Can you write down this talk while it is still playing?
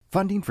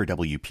Funding for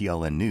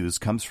WPLN News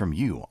comes from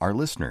you, our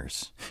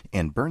listeners,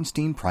 and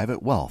Bernstein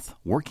Private Wealth,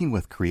 working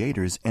with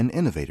creators and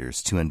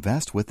innovators to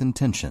invest with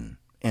intention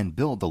and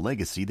build the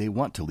legacy they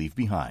want to leave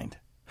behind.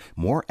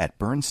 More at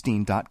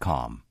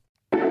Bernstein.com.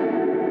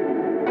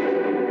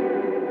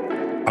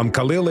 I'm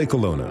Khalil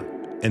Ekulona,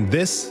 and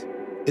this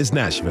is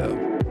Nashville.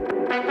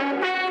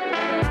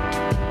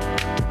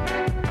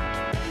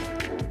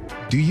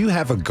 Do you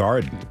have a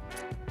garden?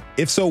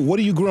 If so, what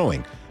are you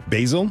growing?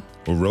 Basil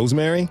or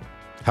rosemary?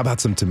 How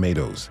about some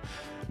tomatoes?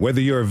 Whether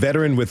you're a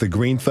veteran with a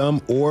green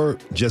thumb or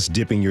just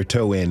dipping your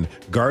toe in,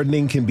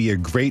 gardening can be a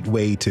great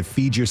way to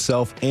feed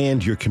yourself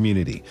and your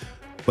community.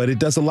 But it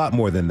does a lot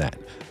more than that.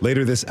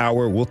 Later this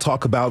hour, we'll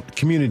talk about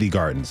community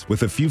gardens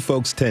with a few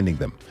folks tending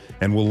them,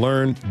 and we'll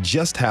learn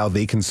just how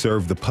they can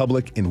serve the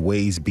public in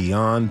ways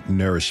beyond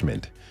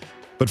nourishment.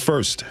 But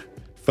first,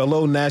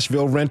 fellow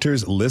Nashville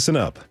renters, listen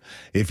up.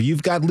 If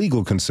you've got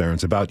legal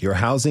concerns about your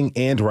housing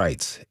and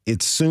rights,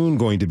 it's soon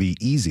going to be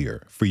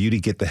easier for you to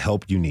get the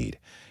help you need.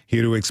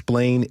 Here to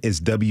explain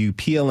is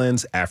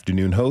WPLN's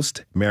afternoon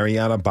host,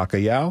 Mariana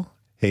Bacallao.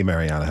 Hey,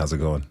 Mariana, how's it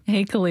going?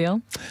 Hey,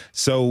 Khalil.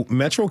 So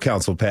Metro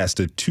Council passed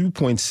a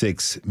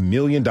 $2.6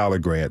 million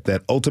grant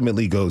that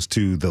ultimately goes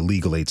to the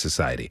Legal Aid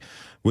Society,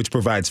 which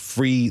provides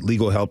free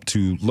legal help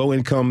to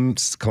low-income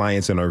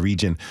clients in our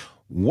region.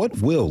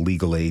 What will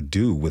legal aid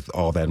do with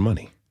all that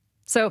money?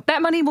 So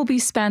that money will be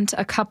spent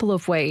a couple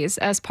of ways.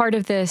 As part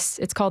of this,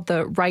 it's called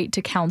the Right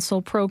to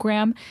Counsel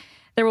program.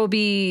 There will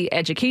be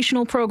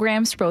educational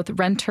programs for both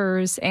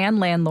renters and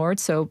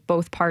landlords, so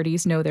both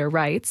parties know their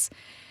rights.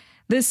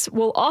 This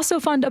will also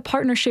fund a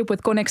partnership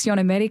with Conexión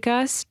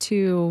Américas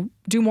to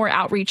do more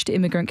outreach to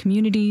immigrant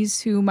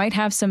communities who might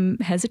have some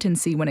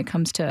hesitancy when it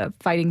comes to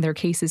fighting their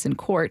cases in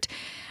court.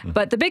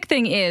 But the big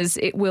thing is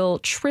it will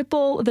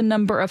triple the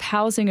number of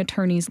housing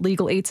attorneys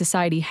Legal Aid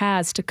Society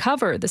has to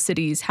cover the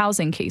city's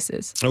housing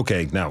cases.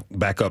 Okay, now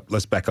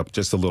let's back up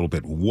just a little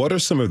bit. What are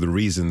some of the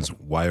reasons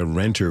why a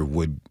renter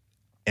would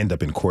end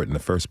up in court in the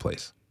first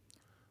place?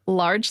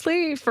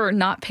 Largely for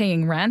not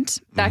paying rent.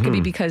 That could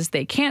be because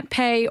they can't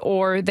pay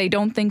or they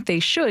don't think they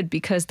should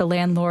because the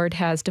landlord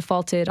has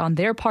defaulted on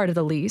their part of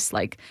the lease,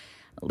 like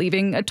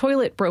leaving a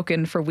toilet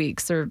broken for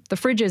weeks or the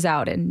fridge is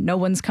out and no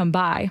one's come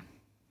by.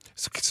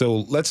 So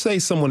let's say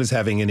someone is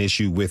having an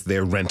issue with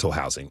their rental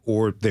housing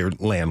or their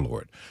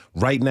landlord.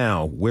 Right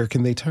now, where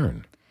can they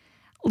turn?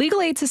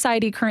 Legal Aid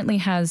Society currently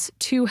has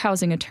 2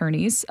 housing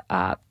attorneys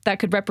that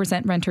could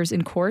represent renters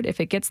in court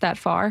if it gets that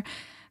far.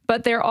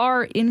 But there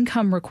are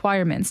income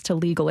requirements to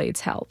legal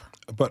aid's help.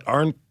 But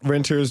aren't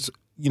renters,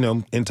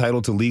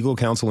 entitled to legal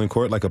counsel in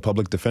court like a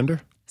public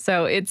defender?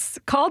 So it's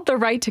called the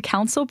Right to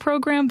Counsel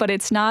program, but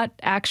it's not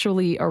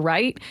actually a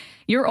right.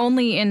 You're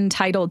only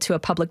entitled to a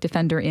public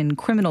defender in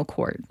criminal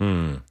court.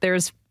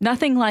 There's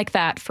nothing like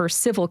that for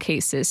civil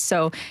cases.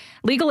 So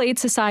Legal Aid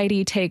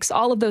Society takes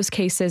all of those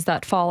cases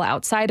that fall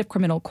outside of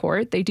criminal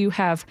court. They do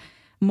have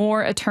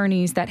more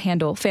attorneys that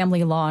handle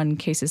family law and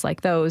cases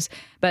like those.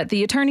 But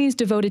the attorneys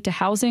devoted to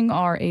housing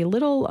are a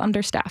little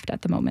understaffed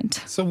at the moment.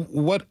 So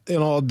what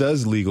in all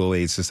does Legal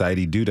Aid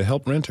Society do to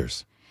help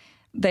renters?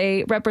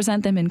 They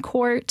represent them in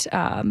court,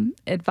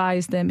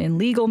 advise them in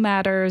legal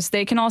matters.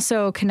 They can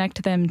also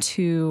connect them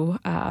to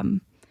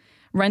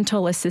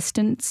rental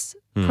assistance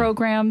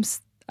programs.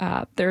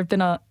 There's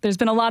been a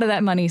lot of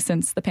that money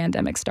since the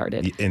pandemic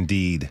started.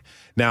 Indeed.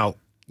 Now,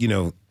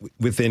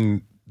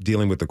 within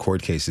dealing with the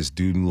court cases,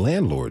 do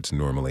landlords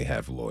normally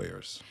have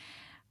lawyers?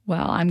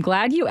 Well, I'm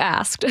glad you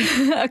asked.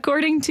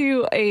 According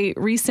to a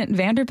recent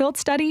Vanderbilt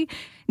study,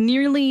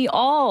 nearly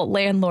all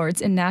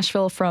landlords in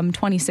Nashville from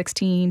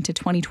 2016 to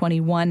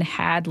 2021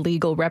 had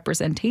legal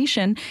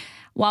representation,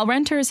 while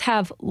renters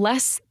have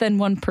less than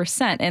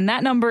 1%. And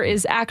that number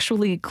is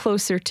actually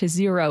closer to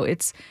 0.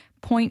 It's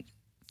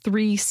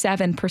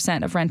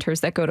 0.37% of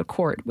renters that go to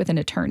court with an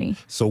attorney.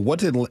 So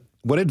what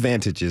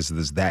advantages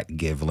does that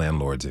give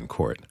landlords in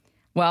court?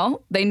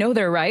 Well, they know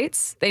their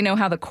rights. They know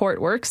how the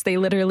court works. They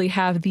literally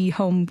have the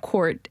home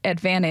court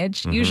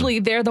advantage. Usually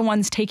they're the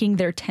ones taking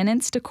their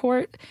tenants to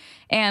court.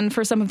 And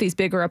for some of these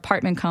bigger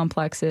apartment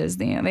complexes,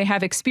 they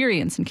have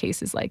experience in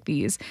cases like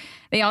these.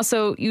 They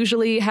also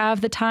usually have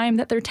the time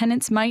that their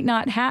tenants might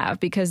not have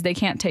because they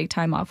can't take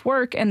time off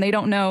work and they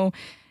don't know.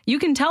 You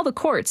can tell the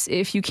courts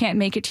if you can't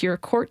make it to your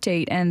court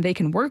date and they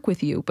can work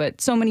with you.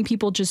 But so many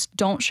people just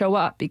don't show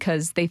up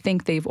because they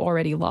think they've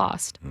already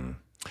lost.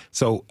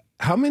 So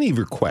how many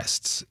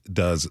requests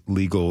does the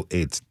Legal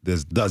Aid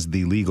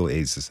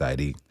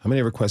Society, how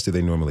many requests do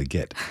they normally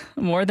get?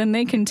 More than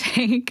they can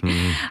take.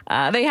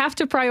 They have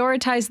to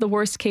prioritize the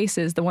worst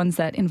cases, the ones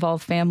that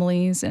involve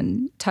families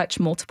and touch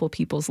multiple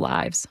people's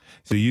lives.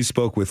 So you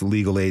spoke with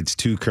Legal Aid's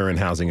 2 current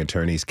housing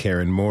attorneys,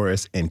 Karen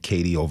Morris and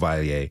Katie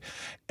Ovalle,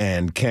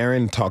 and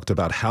Karen talked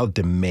about how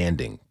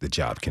demanding the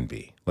job can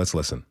be. Let's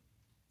listen.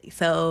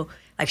 So,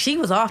 she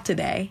was off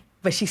today,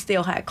 but she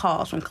still had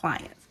calls from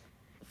clients.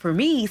 For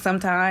me,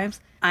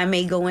 sometimes I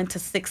may go into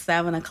 6,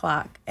 7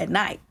 o'clock at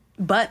night,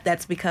 but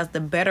that's because the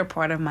better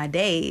part of my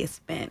day is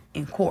spent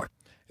in court.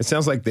 It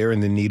sounds like they're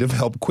in the need of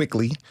help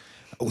quickly.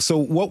 So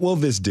what will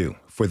this do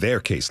for their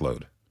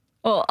caseload?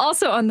 Well,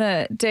 also on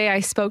the day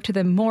I spoke to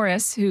them,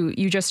 Morris, who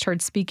you just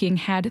heard speaking,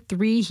 had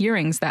 3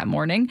 hearings that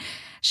morning.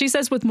 She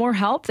says with more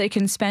help, they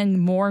can spend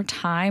more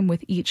time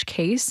with each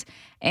case.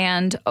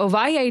 And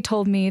Ovalle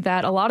told me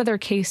that a lot of their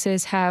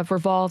cases have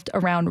revolved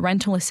around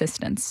rental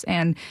assistance.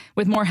 And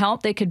with more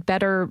help, they could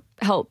better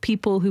help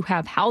people who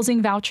have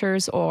housing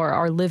vouchers or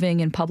are living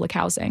in public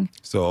housing.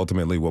 So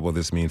ultimately, what will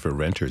this mean for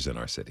renters in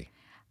our city?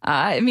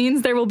 It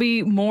means there will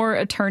be more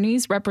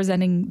attorneys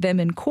representing them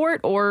in court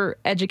or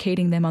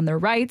educating them on their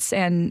rights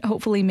and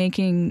hopefully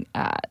making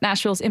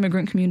Nashville's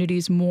immigrant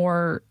communities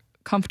more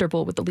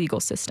comfortable with the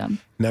legal system.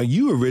 Now,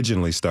 you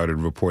originally started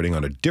reporting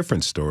on a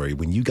different story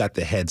when you got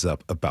the heads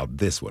up about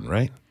this one,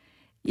 right?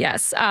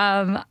 Yes.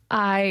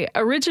 I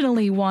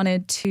originally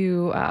wanted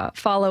to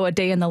follow a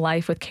day in the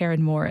life with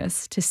Karen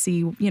Morris to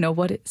see,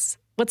 what's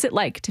it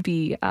like to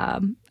be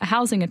a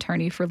housing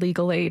attorney for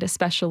legal aid,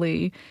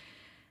 especially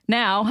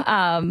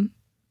now.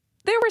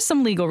 There were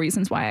some legal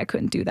reasons why I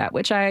couldn't do that,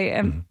 which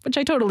I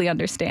totally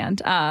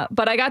understand.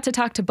 But I got to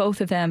talk to both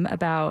of them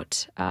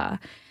about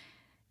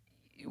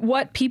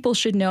what people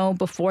should know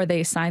before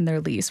they sign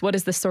their lease. What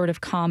is the sort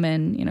of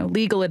common,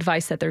 legal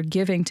advice that they're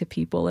giving to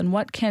people, and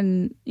what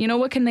can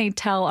they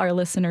tell our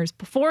listeners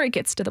before it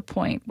gets to the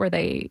point where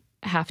they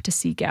have to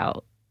seek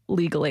out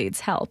legal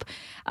aid's help.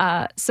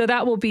 So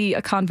that will be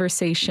a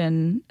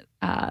conversation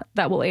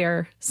that will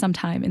air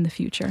sometime in the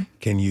future.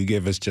 Can you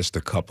give us just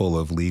a couple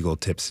of legal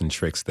tips and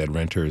tricks that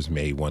renters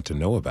may want to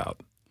know about?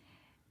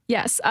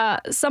 Yes.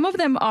 Some of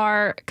them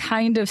are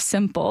kind of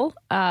simple.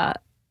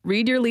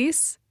 Read your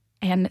lease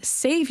and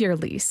save your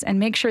lease and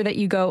make sure that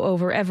you go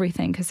over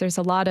everything, because there's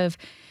a lot of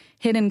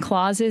hidden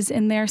clauses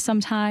in there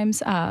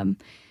sometimes.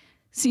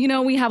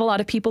 So, we have a lot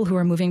of people who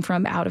are moving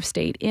from out of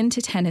state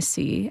into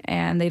Tennessee,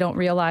 and they don't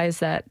realize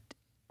that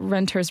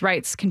renters'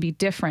 rights can be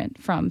different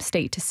from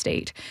state to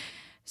state.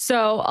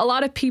 So a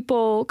lot of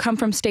people come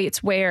from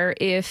states where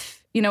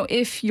if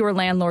your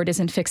landlord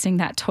isn't fixing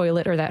that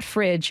toilet or that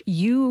fridge,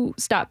 you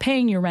stop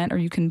paying your rent, or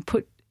you can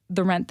put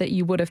the rent that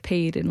you would have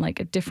paid in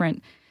like a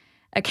different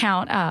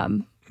account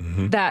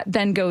that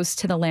then goes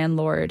to the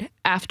landlord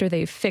after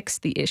they've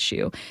fixed the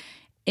issue.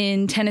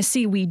 In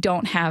Tennessee, we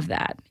don't have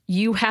that.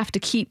 You have to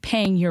keep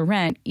paying your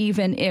rent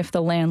even if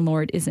the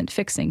landlord isn't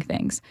fixing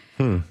things.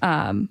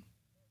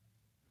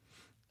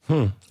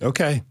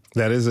 Okay.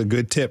 That is a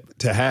good tip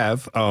to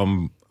have. I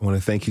want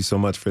to thank you so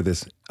much for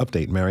this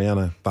update.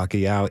 Mariana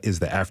Bacallao is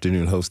the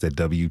afternoon host at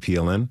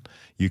WPLN.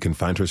 You can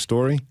find her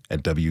story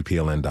at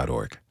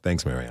WPLN.org.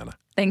 Thanks, Mariana.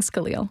 Thanks,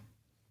 Khalil.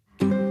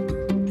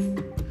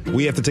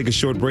 We have to take a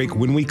short break.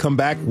 When we come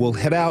back, we'll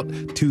head out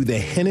to the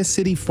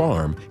Hennessy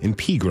Farm in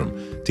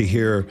Pegram to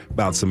hear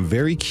about some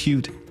very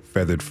cute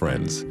feathered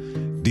friends.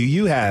 Do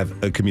you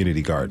have a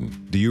community garden?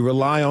 Do you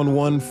rely on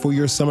one for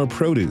your summer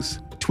produce?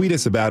 Tweet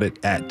us about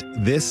it at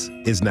This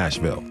Is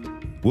Nashville.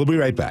 We'll be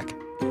right back.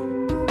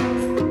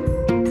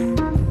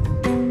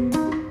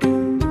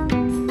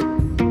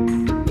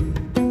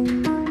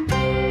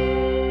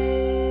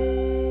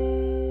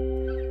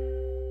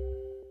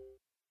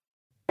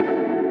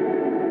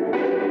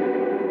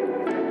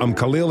 I'm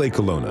Khalil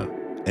Akolona,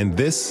 and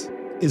this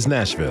is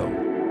Nashville.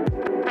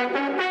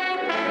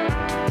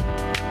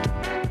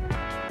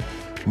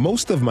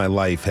 Most of my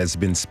life has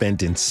been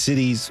spent in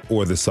cities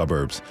or the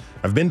suburbs.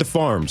 I've been to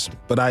farms,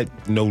 but I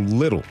know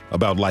little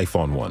about life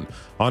on one.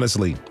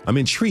 Honestly, I'm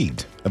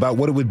intrigued about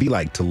what it would be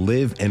like to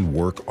live and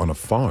work on a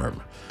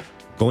farm.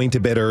 Going to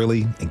bed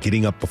early and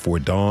getting up before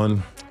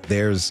dawn,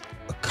 there's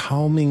a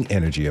calming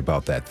energy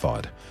about that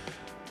thought.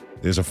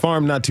 There's a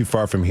farm not too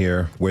far from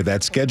here where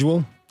that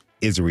schedule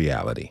is a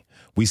reality.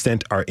 We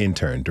sent our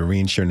intern,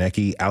 Doreen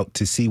Chernecki, out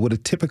to see what a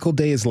typical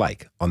day is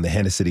like on the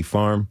Hennessy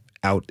Farm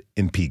out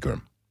in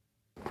Pegram.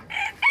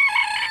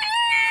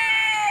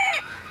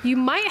 You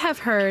might have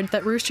heard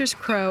that roosters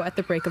crow at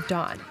the break of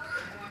dawn.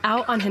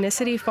 Out on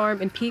Hennessy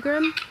Farm in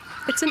Pegram,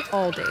 it's an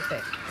all-day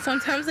thing.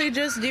 Sometimes they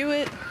just do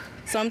it.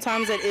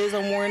 Sometimes it is a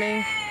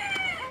warning.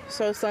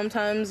 So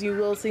sometimes you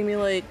will see me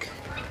like,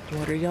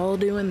 what are y'all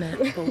doing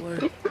that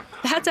for?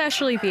 That's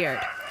Ashley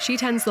Beard. She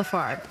tends the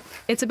farm.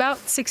 It's about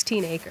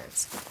 16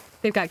 acres.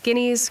 They've got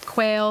guineas,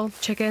 quail,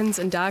 chickens,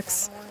 and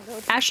ducks.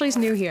 Ashley's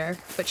new here,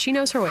 but she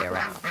knows her way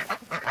around.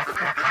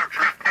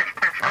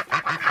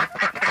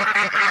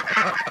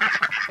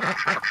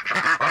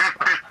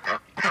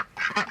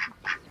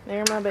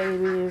 They're my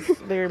babies.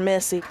 They're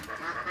messy.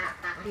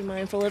 Be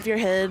mindful of your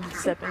head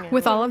stepping in.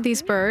 With all of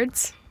these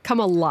birds come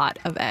a lot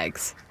of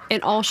eggs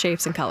in all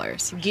shapes and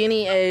colors.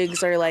 Guinea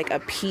eggs are like a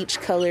peach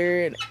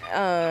color,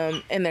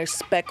 and they're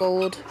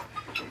speckled.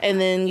 And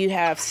then you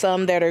have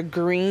some that are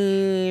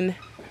green,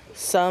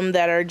 some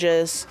that are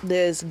just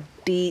this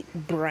deep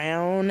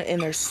brown,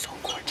 and they're so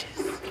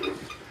gorgeous.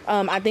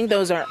 I think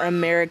those are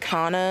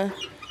Americana,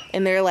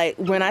 and they're like,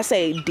 when I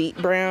say deep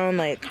brown,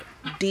 like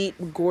deep,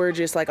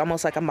 gorgeous, like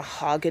almost like a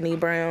mahogany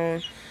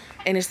brown,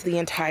 and it's the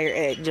entire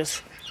egg, just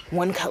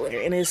one color,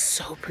 and it's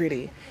so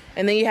pretty.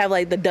 And then you have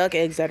like the duck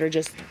eggs that are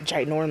just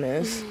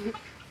ginormous.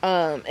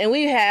 And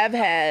we have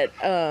had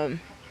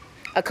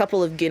a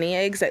couple of guinea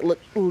eggs that look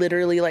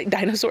literally like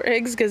dinosaur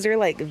eggs because they're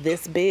like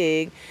this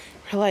big.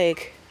 We're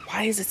like,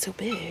 why is it so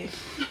big?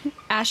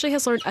 Ashley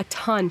has learned a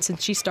ton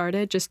since she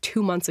started just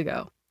 2 months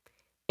ago.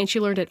 And she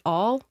learned it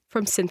all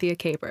from Cynthia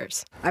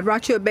Capers. I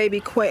brought you a baby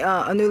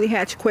quail, a newly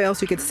hatched quail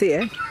so you could see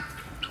it.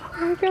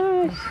 Oh my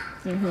gosh.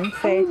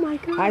 Oh my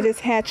gosh. I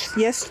just hatched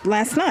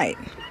last night.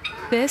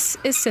 This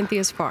is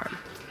Cynthia's farm.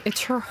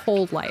 It's her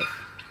whole life.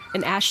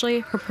 And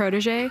Ashley, her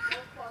protege,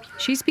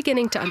 she's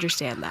beginning to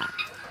understand that.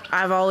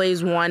 I've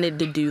always wanted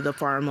to do the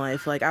farm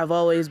life. Like, I've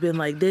always been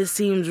like, this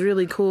seems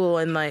really cool.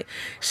 And like,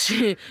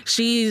 she's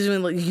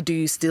been like, do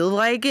you still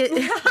like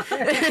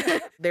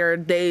it? There are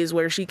days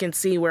where she can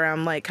see where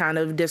I'm like kind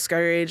of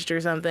discouraged or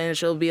something. And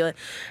she'll be like,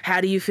 how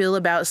do you feel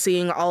about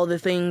seeing all the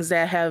things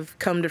that have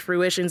come to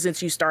fruition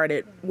since you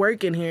started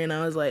working here? And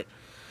I was like,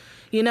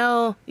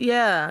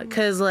 yeah.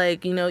 Cause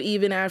like,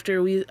 even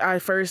after I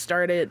first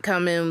started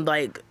coming,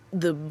 like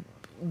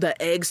the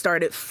eggs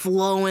started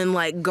flowing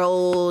like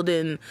gold,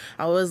 and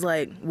I was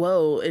like,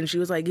 whoa. And she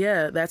was like,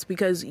 yeah, that's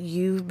because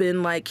you've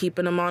been like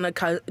keeping them on a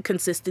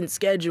consistent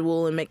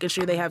schedule and making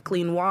sure they have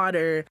clean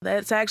water.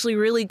 That's actually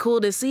really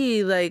cool to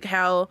see, like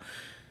how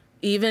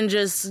even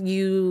just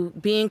you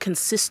being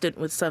consistent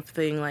with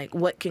something, like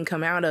what can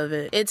come out of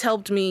it. It's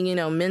helped me,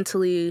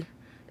 mentally,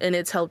 and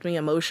it's helped me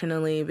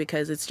emotionally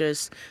because it's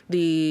just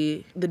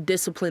the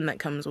discipline that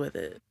comes with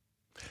it.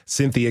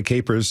 Cynthia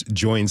Capers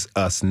joins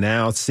us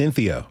now.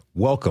 Cynthia,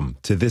 welcome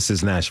to This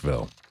is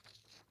Nashville.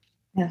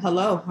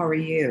 Hello, how are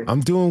you? I'm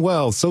doing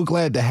well. So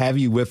glad to have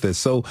you with us.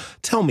 So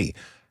tell me,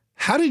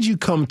 how did you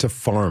come to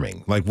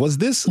farming? Like, was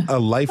this a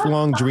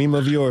lifelong dream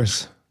of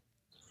yours?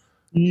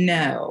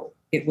 No,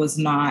 it was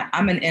not.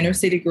 I'm an inner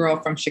city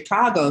girl from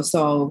Chicago,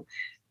 so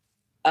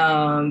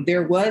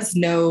there was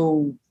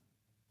no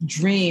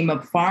dream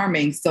of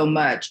farming so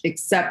much,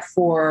 except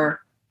for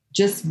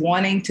just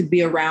wanting to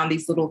be around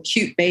these little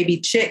cute baby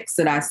chicks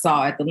that I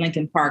saw at the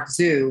Lincoln Park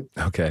Zoo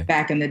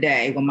back in the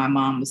day when my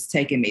mom was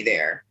taking me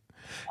there.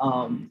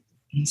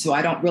 So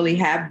I don't really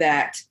have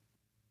that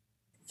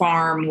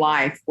farm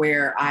life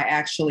where I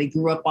actually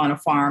grew up on a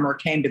farm or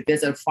came to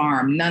visit a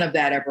farm. None of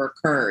that ever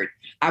occurred.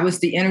 I was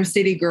the inner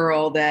city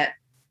girl that,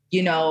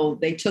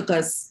 they took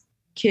us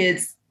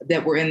kids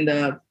that were in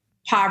the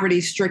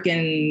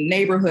poverty-stricken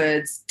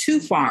neighborhoods to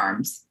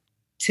farms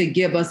to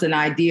give us an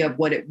idea of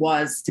what it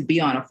was to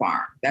be on a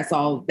farm. That's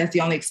all. That's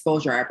the only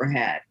exposure I ever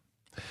had.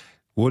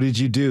 What did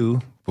you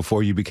do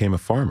before you became a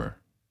farmer?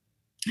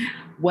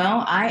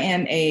 Well, I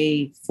am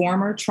a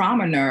former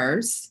trauma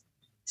nurse,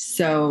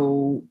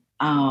 and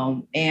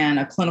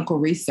a clinical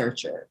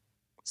researcher.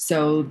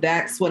 So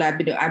that's what I've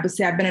been doing. I would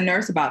say I've been a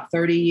nurse about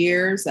 30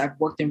 years. I've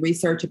worked in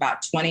research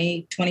about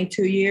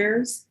 22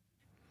 years.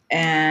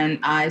 And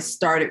I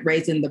started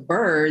raising the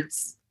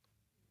birds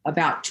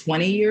about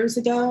 20 years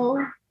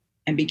ago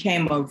and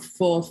became a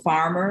full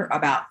farmer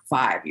about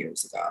 5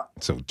 years ago.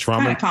 So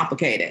trauma, kind of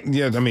complicated.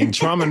 Yeah, I mean,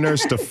 trauma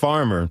nurse to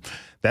farmer,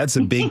 that's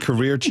a big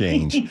career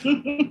change.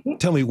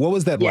 Tell me, what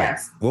was that like?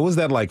 What was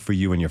that like for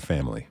you and your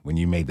family when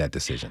you made that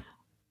decision?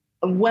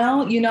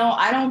 Well,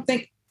 I don't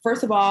think,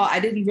 first of all, I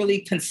didn't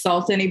really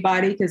consult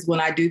anybody because when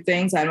I do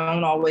things, I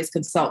don't always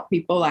consult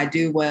people. I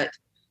do what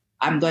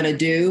I'm going to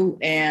do.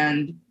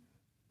 And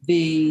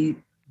the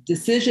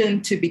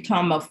decision to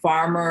become a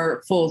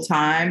farmer full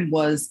time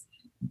was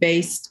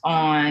based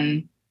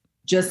on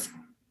just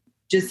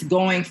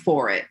going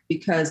for it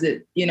because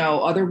it,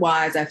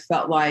 otherwise I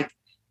felt like,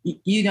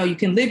 you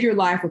can live your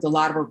life with a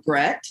lot of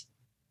regret.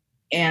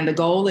 And the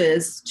goal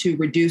is to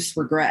reduce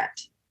regret.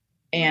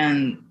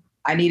 And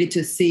I needed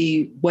to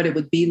see what it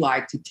would be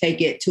like to take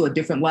it to a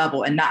different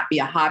level and not be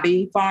a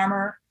hobby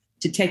farmer,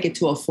 to take it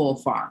to a full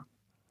farm.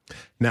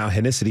 Now,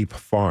 Hennicity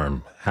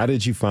Farm, how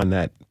did you find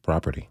that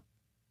property?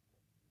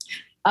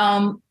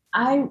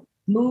 I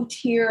moved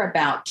here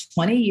about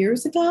 20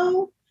 years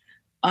ago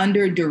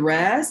under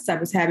duress. I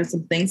was having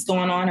some things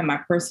going on in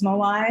my personal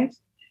life.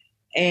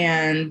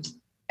 And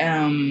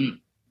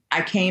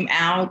I came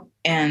out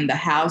and the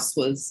house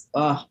was,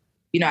 I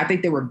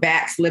think there were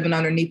bats living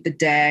underneath the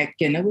deck.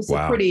 And it was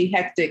a pretty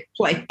hectic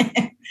place.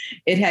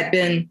 It had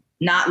been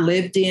not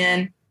lived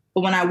in.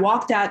 But when I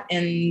walked out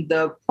in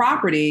the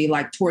property,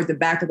 like toward the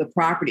back of the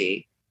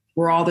property,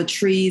 where all the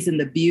trees and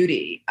the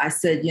beauty, I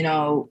said,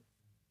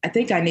 I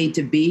think I need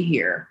to be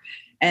here.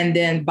 And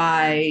then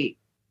by,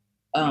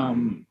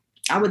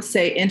 I would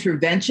say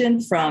intervention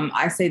from,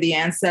 the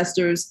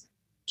ancestors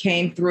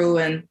came through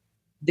and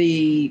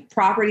the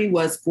property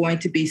was going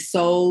to be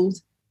sold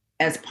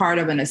as part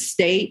of an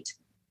estate.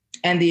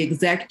 And the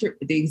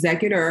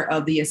executor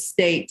of the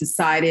estate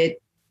decided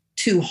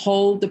to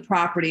hold the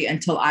property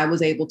until I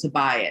was able to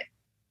buy it.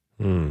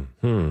 Hmm.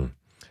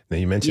 Now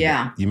you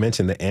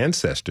mentioned the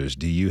ancestors.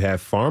 Do you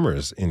have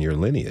farmers in your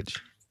lineage?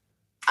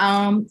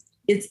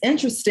 It's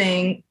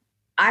interesting.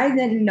 I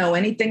didn't know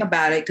anything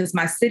about it because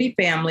my city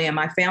family and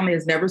my family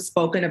has never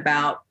spoken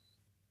about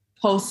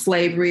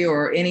post-slavery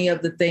or any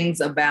of the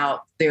things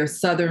about their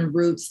Southern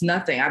roots,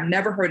 nothing. I've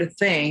never heard a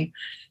thing.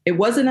 It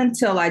wasn't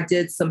until I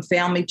did some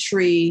family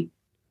tree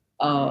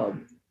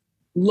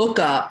look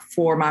up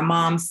for my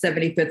mom's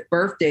 75th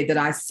birthday that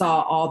I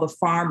saw all the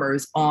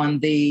farmers on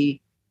the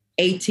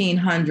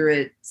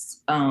 1800s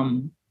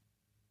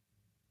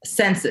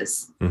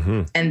census.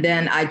 Mm-hmm. And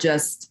then I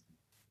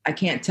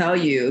can't tell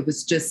you, it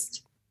was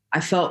just, I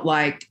felt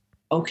like,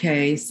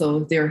 okay, so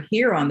they're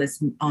here on this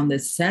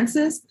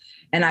census.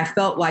 And I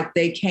felt like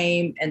they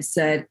came and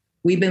said,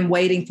 we've been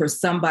waiting for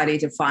somebody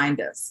to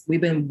find us.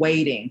 We've been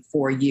waiting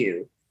for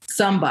you,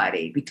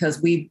 somebody,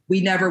 because we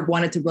never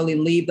wanted to really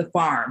leave the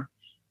farm,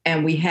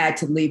 and we had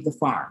to leave the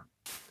farm.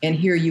 And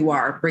here you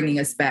are bringing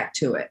us back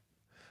to it.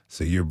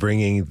 So you're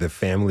bringing the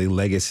family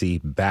legacy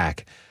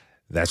back.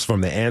 That's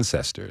from the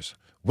ancestors.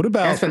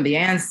 That's from the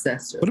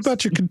ancestors. What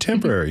about your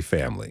contemporary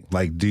family?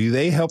 Like, do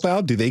they help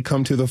out? Do they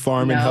come to the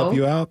farm and help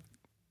you out?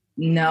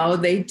 No,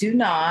 they do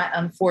not.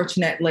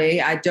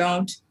 Unfortunately, I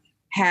don't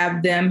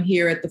have them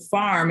here at the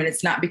farm. And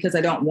it's not because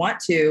I don't want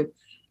to.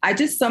 I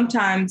just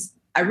sometimes,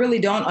 I really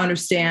don't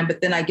understand,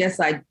 but then I guess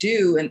I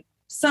do. And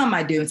some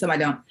I do and some I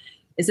don't,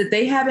 is that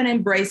they haven't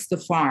embraced the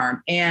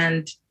farm.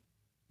 And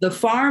the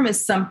farm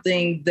is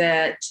something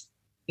that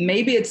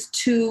maybe it's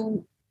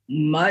too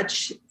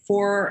much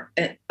for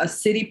a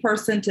city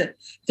person to,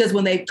 because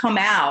when they come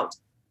out,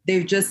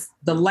 they've just,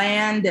 the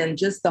land and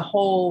just the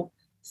whole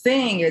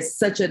thing is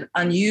such an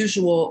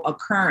unusual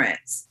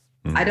occurrence.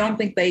 Mm. I don't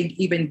think they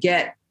even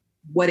get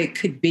what it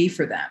could be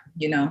for them,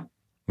 you know?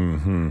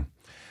 Mm-hmm.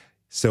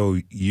 So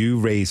you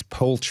raise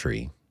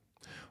poultry.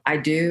 I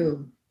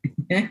do.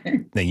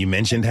 Now, you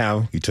mentioned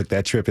how you took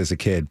that trip as a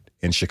kid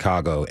in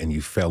Chicago and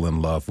you fell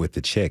in love with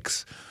the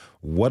chicks.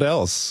 What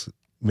else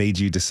made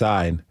you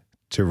decide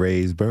to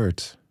raise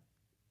birds?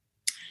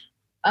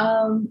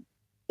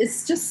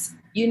 It's just,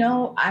 you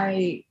know,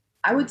 I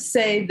would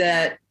say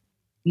that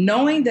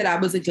knowing that I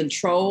was in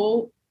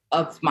control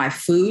of my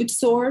food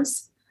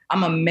source,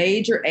 I'm a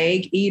major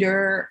egg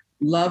eater,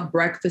 love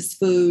breakfast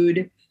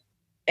food.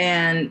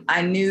 And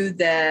I knew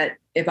that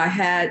if I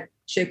had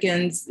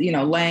chickens, you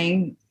know,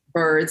 laying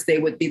birds, they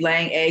would be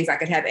laying eggs. I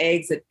could have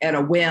eggs at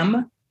a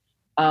whim.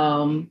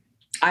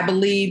 I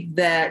believe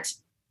that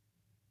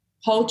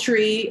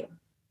poultry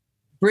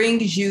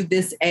brings you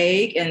this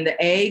egg, and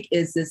the egg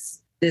is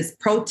this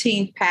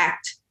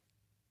protein-packed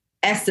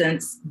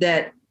essence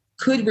that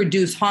could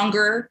reduce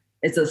hunger.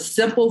 It's a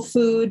simple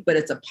food, but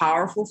it's a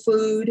powerful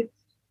food.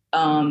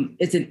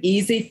 It's an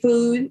easy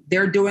food.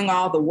 They're doing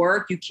all the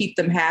work. You keep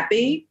them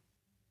happy.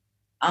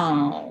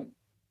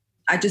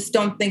 I just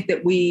don't think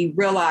that we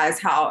realize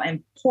how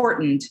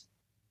important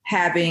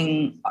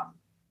having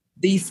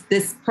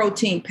this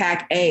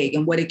protein-packed egg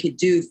and what it could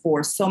do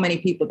for so many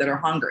people that are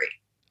hungry.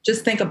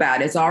 Just think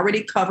about it. It's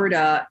already covered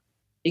up.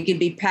 It can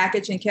be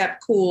packaged and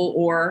kept cool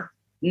or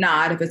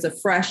not if it's a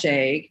fresh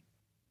egg.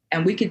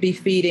 And we could be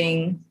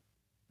feeding,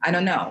 I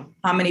don't know,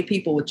 how many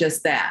people with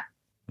just that.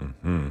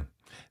 Mm-hmm.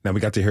 Now,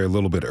 we got to hear a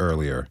little bit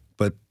earlier,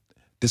 but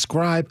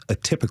describe a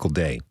typical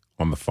day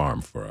on the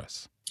farm for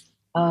us.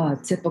 Oh,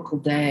 typical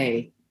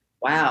day.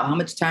 Wow, how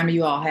much time do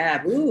you all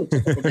have? Ooh,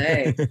 typical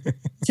day.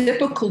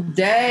 Typical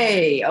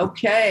day.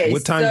 Okay.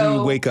 What time do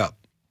you wake up?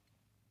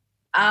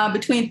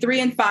 Between 3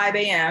 and 5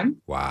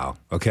 a.m. Wow.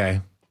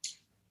 Okay.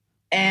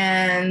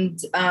 And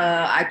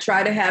I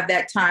try to have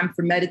that time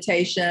for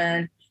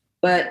meditation,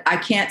 but I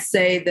can't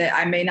say that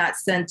I may not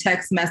send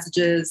text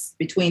messages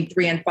between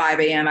 3 and 5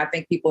 a.m. I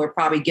think people are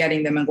probably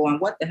getting them and going,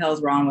 what the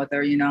hell's wrong with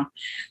her, you know?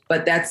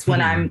 But that's when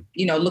I'm,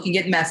 you know, looking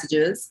at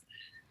messages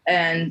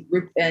and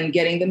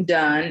getting them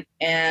done.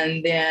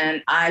 And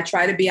then I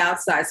try to be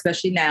outside,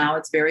 especially now.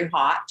 It's very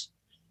hot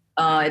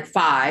at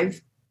 5.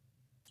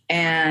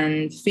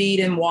 And feed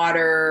and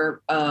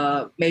water,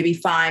 maybe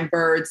find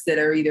birds that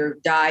are either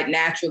died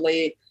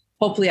naturally.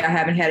 Hopefully I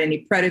haven't had any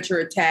predator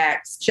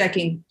attacks,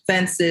 checking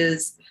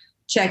fences,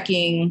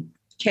 checking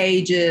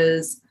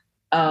cages,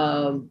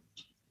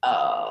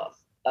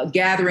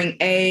 gathering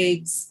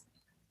eggs,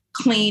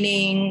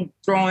 cleaning,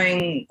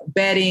 throwing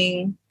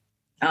bedding.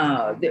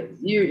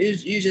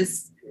 You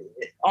just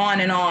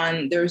on and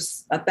on.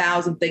 There's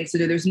 1,000 things to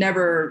do. There's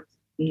never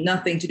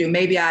nothing to do.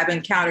 Maybe I've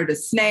encountered a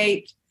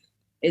snake.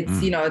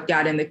 It's, you know, it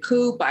got in the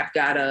coop. I've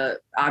got to,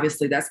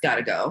 obviously that's got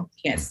to go.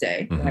 Can't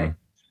stay, right?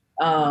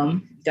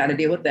 Got to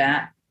deal with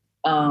that.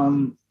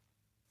 You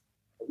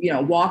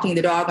know, walking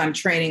the dog. I'm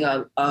training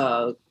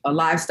a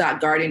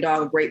livestock guardian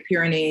dog, a Great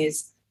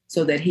Pyrenees,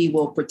 so that he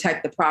will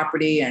protect the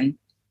property and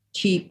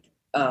keep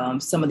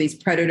some of these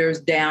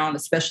predators down,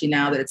 especially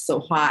now that it's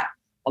so hot.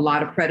 A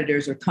lot of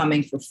predators are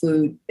coming for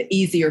food, the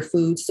easier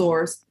food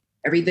source.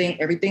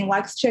 Everything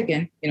likes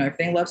chicken. You know,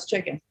 everything loves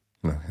chicken.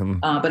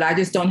 But I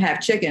just don't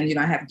have chicken. You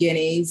know, I have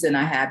guineas and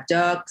I have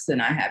ducks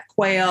and I have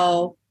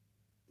quail.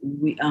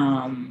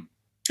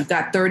 I've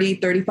got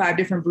 35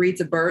 different breeds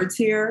of birds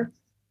here.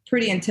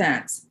 Pretty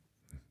intense.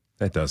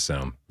 That does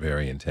sound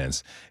very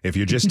intense. If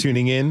you're just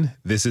tuning in,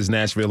 this is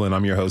Nashville, and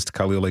I'm your host,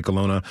 Khalil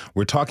Ekalona.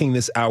 We're talking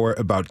this hour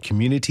about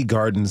community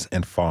gardens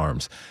and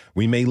farms.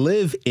 We may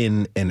live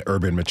in an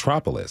urban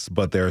metropolis,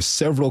 but there are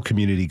several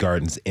community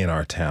gardens in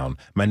our town.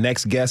 My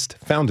next guest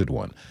founded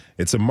one.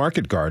 It's a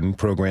market garden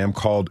program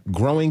called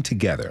Growing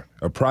Together,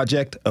 a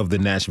project of the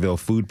Nashville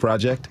Food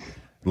Project.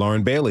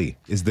 Lauren Bailey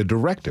is the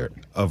director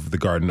of the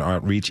Garden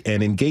Outreach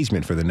and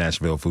Engagement for the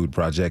Nashville Food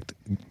Project.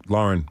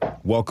 Lauren,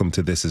 welcome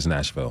to This is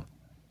Nashville.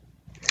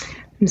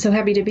 I'm so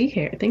happy to be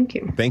here. Thank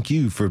you. Thank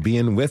you for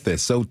being with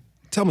us. So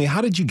tell me,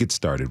 how did you get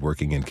started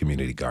working in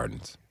community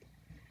gardens?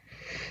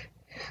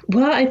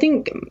 Well, I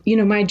think,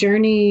 my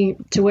journey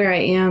to where I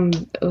am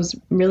was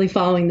really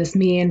following this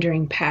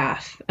meandering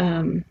path.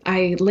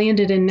 I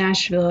landed in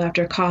Nashville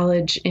after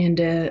college and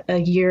a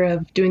year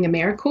of doing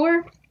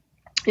AmeriCorps.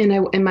 And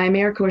my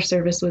AmeriCorps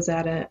service was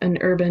at an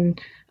urban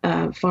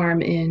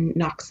farm in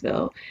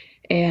Knoxville.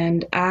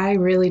 And I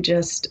really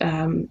just,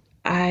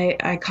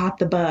 I caught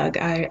the bug.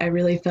 I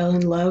really fell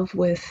in love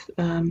with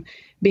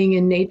being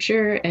in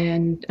nature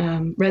and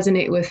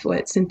resonate with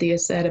what Cynthia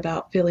said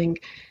about feeling,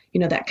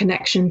 that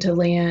connection to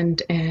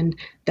land and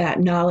that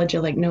knowledge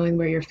of like knowing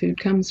where your food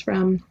comes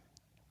from.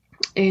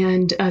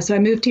 And so I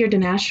moved here to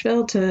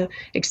Nashville to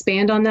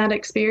expand on that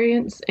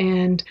experience.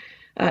 And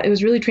it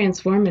was really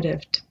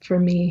transformative for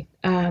me.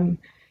 And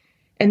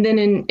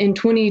then in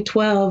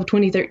 2012,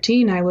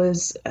 2013, I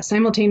was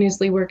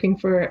simultaneously working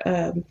for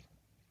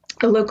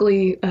a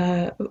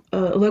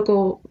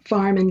local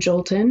farm in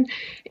Jolton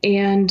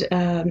and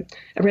a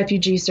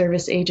refugee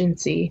service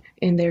agency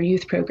in their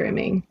youth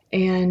programming.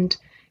 And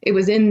it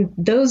was in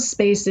those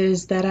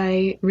spaces that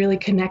I really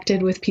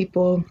connected with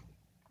people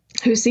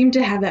who seemed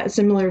to have that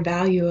similar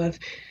value of,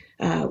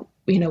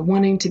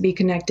 wanting to be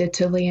connected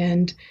to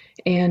land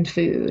and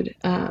food.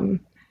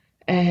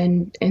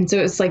 And so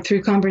it's like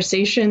through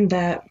conversation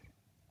that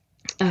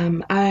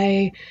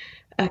I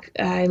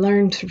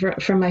learned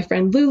from my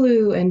friend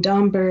Lulu and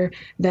Domber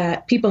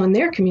that people in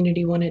their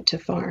community wanted to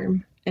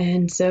farm.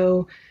 And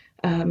so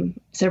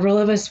several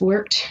of us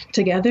worked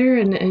together.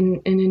 And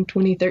in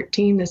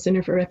 2013, the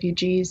Center for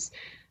Refugees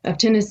of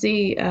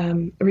Tennessee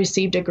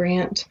received a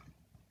grant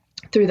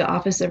through the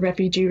Office of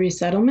Refugee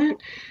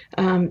Resettlement,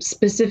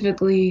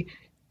 specifically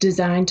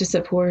designed to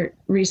support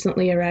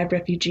recently arrived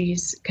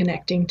refugees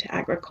connecting to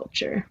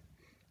agriculture.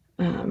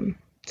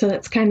 So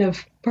that's kind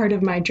of part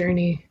of my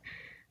journey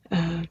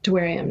to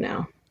where I am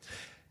now.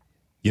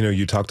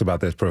 You talked about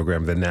this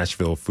program, the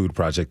Nashville Food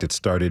Project. It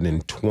started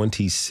in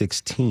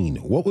 2016.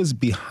 What was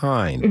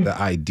behind the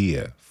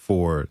idea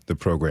for the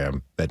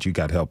program that you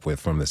got help with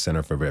from the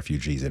Center for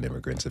Refugees and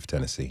Immigrants of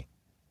Tennessee?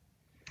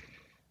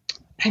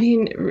 I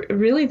mean,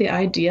 really the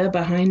idea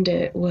behind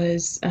it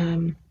was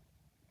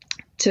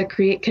to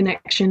create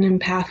connection and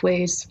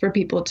pathways for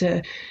people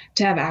to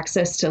have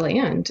access to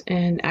land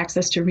and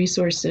access to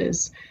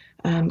resources.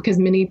 Because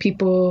many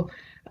people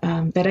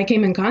that I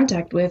came in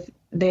contact with,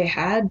 they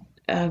had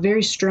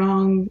very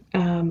strong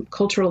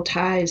cultural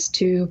ties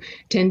to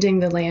tending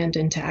the land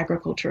and to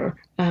agriculture.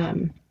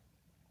 And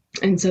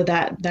so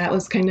that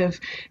was kind of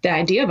the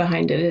idea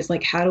behind it, is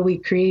like, how do we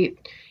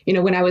create,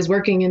 when I was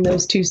working in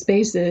those two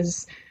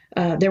spaces,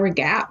 there were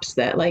gaps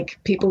that like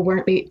people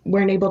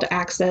weren't able to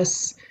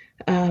access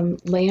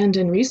land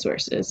and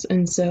resources.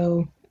 And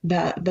so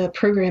the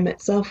program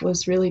itself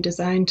was really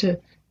designed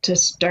to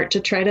start to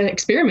try to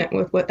experiment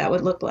with what that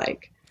would look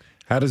like.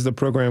 How does the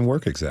program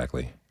work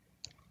exactly?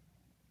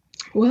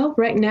 Well,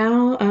 right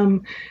now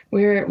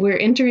we're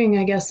entering,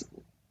 I guess,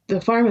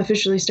 the farm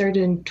officially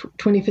started in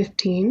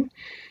 2015.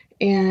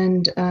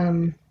 And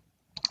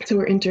so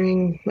we're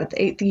entering, the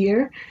 8th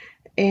year.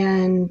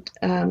 And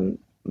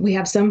we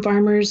have some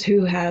farmers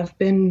who have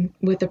been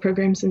with the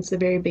program since the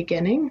very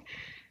beginning.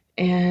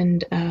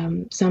 And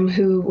some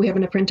who, we have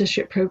an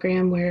apprenticeship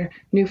program where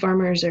new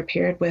farmers are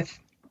paired with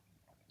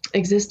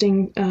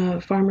existing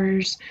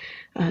farmers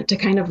to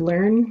kind of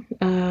learn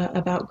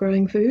about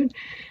growing food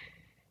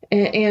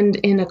and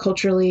in a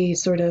culturally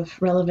sort of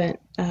relevant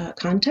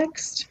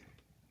context.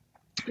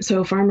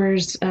 So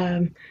farmers,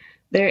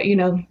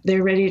 they're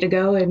ready to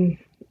go in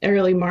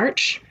early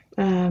March,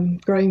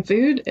 growing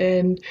food,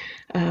 and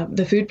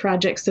the food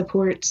project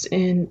supports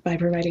by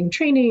providing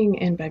training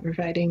and by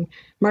providing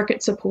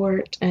market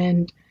support.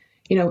 And,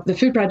 the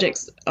food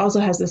project also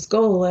has this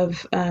goal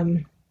of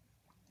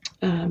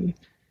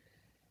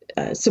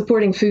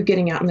supporting food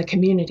getting out in the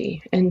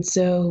community. And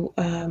so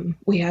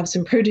we have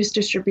some produce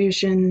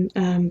distribution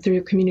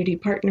through community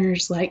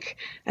partners, like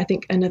I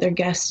think another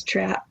guest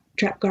Trap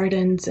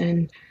Gardens,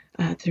 and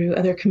through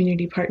other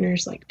community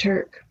partners like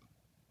Turk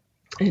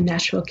and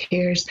Nashville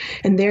Cares.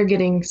 And they're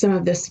getting some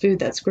of this food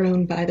that's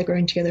grown by the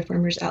Growing Together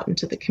farmers out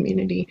into the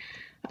community.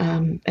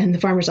 And the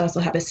farmers also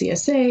have a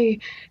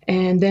CSA.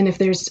 And then if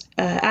there's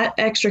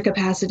extra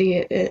capacity,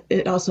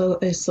 it also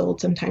is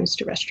sold sometimes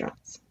to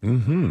restaurants.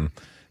 Mm-hmm.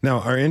 Now,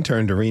 our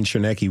intern, Doreen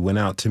Chernecki, went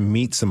out to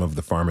meet some of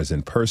the farmers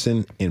in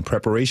person in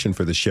preparation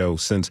for the show,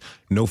 since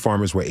no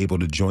farmers were able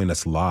to join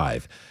us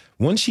live.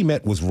 One she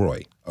met was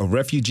Roy. a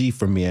refugee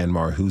from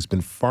Myanmar who's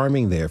been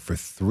farming there for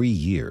 3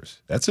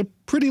 years. That's a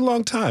pretty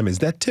long time. Is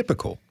that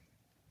typical?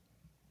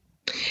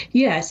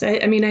 Yes.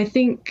 I mean, I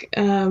think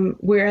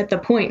we're at the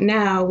point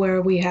now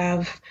where we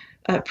have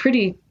a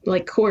pretty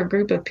core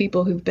group of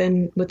people who've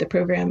been with the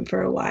program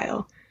for a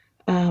while.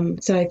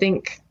 So I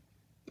think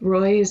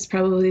Roy is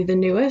probably the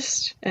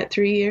newest at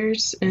 3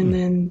 years. And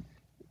then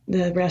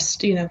the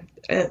rest,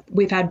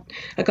 we've had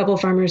a couple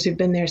of farmers who've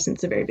been there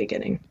since the very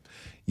beginning.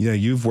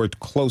 You've worked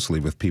closely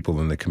with people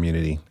in the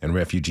community and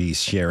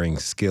refugees sharing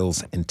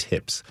skills and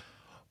tips.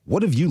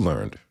 What have you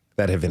learned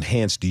that have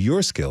enhanced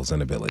your skills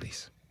and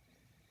abilities?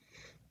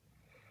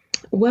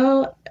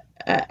 Well,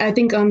 I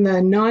think on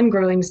the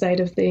non-growing side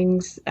of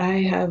things,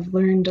 I have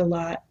learned a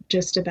lot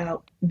just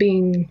about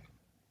being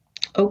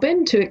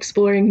open to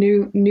exploring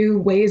new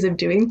ways of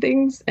doing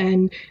things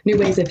and new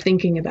ways of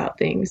thinking about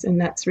things. And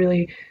that's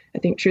really, I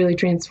think, truly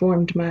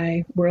transformed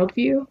my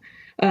worldview.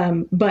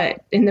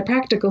 But in the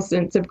practical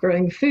sense of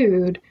growing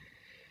food,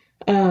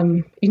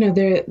 I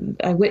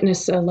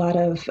witness a lot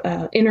of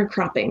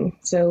intercropping.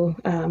 So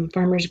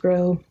farmers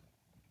grow,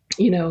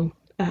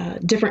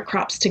 different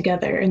crops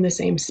together in the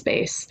same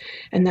space.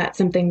 And that's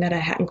something that I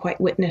hadn't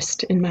quite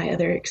witnessed in my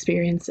other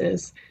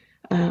experiences.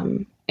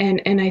 And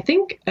I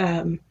think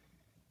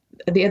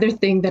the other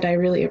thing that I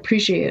really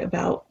appreciate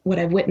about what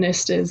I've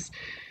witnessed is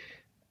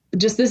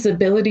just this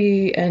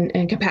ability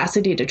and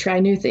capacity to try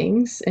new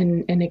things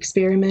and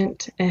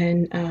experiment,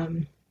 and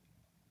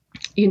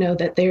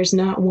that there's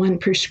not one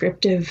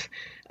prescriptive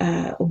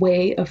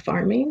way of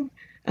farming,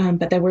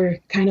 but that we're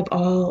kind of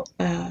all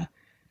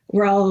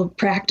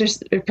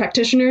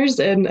practitioners,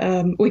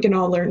 and we can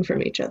all learn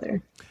from each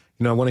other.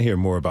 I want to hear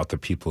more about the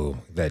people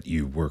that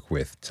you work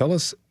with. Tell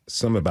us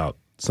some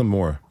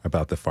more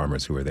about the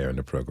farmers who are there in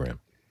the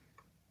program.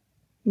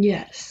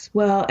 Yes.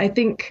 Well, I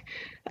think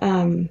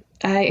I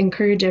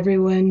encourage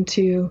everyone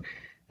to,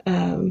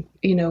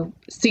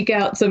 seek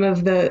out some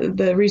of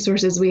the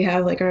resources we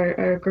have, like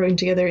our Growing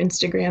Together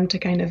Instagram, to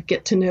kind of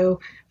get to know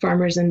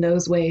farmers in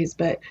those ways.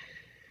 But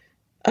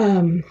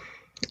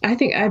I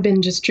think I've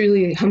been just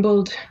truly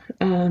humbled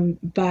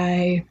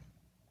by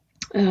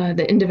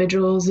the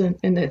individuals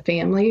and the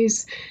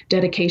families'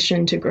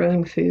 dedication to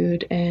growing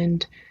food,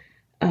 and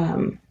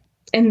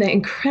the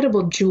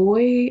incredible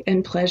joy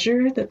and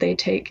pleasure that they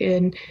take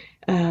in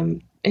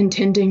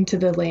tending to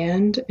the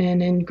land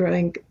and in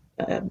growing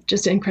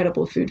just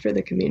incredible food for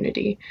the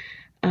community.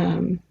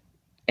 I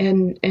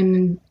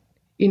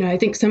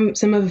think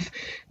some of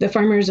the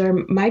farmers are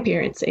my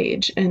parents'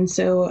 age, and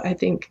so I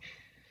think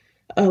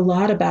a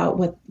lot about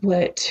what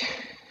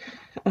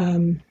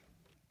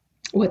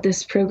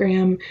this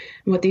program,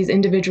 what these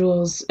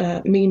individuals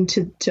mean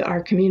to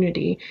our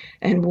community,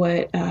 and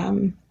what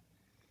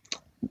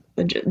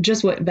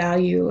just what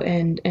value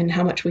and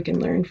how much we can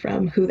learn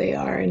from who they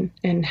are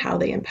and how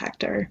they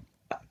impact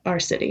our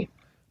city.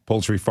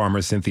 Poultry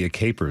farmer Cynthia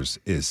Capers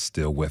is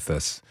still with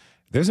us.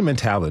 There's a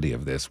mentality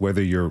of this,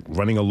 whether you're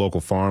running a local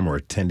farm or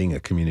tending a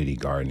community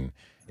garden.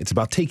 It's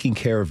about taking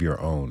care of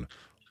your own.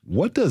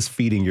 What does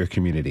feeding your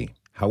community,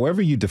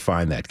 however you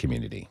define that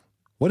community,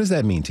 what does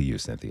that mean to you,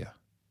 Cynthia?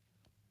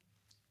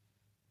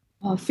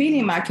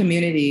 Feeding my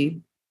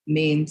community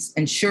means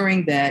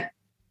ensuring that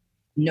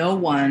no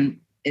one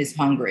is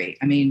hungry.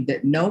 I mean,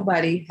 that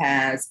nobody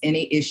has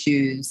any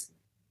issues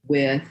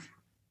with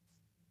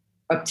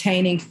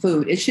obtaining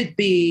food. It shouldn't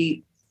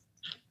be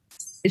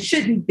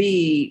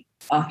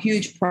a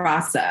huge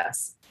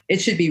process.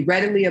 It should be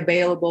readily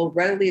available,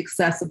 readily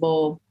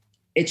accessible.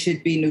 It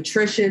should be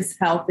nutritious,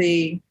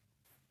 healthy.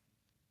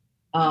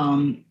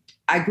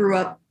 I grew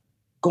up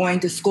going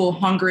to school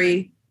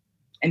hungry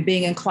and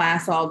being in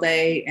class all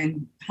day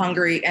and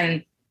hungry.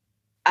 And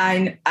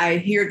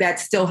I hear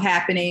that's still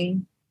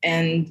happening.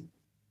 And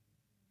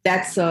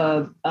that's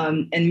a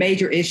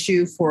major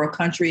issue for a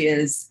country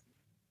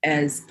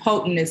as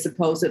potent as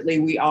supposedly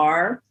we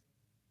are.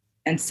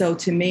 And so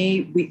to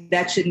me,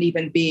 that shouldn't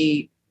even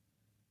be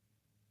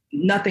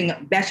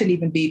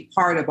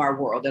part of our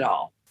world at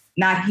all.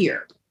 Not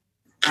here.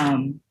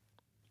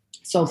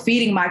 So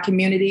feeding my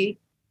community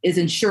is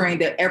ensuring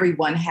that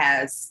everyone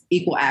has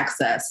equal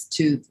access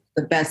to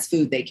the best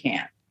food they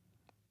can.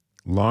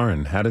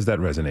 Lauren, how does that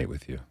resonate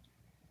with you?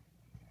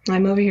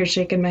 I'm over here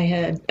shaking my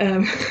head.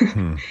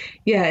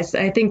 Yes,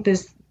 I think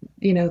this,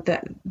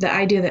 the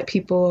idea that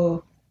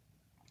people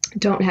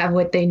don't have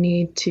what they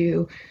need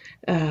to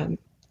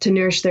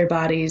nourish their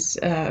bodies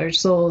or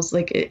souls,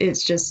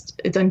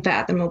 it's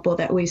unfathomable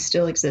that we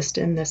still exist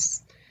in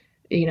this,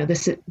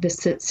 this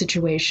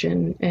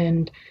situation.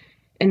 And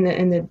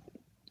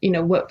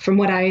from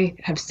what I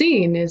have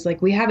seen is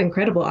we have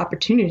incredible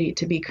opportunity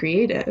to be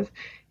creative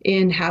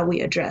in how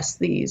we address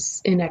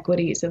these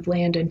inequities of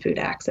land and food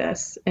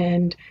access.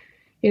 And,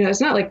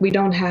 it's not like we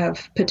don't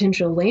have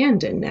potential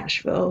land in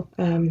Nashville.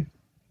 In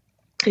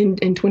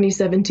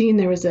 2017,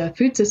 there was a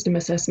food system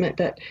assessment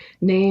that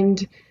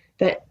named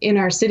that in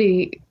our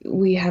city,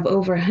 we have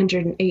over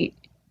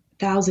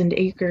 108,000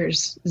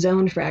 acres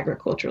zoned for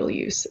agricultural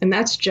use. And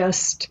that's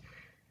just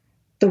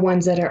the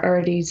ones that are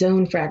already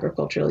zoned for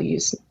agricultural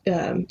use.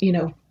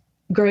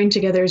 Growing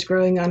together is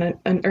growing on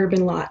an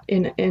urban lot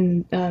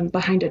in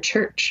behind a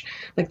church.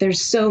 Like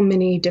there's so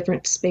many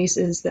different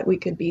spaces that we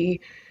could be,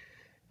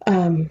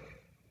 that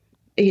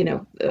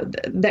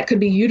could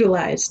be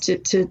utilized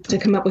to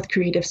come up with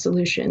creative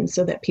solutions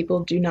so that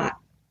people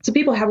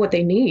have what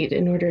they need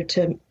in order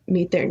to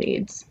meet their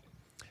needs.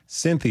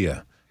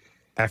 Cynthia,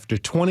 after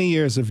 20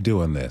 years of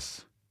doing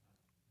this,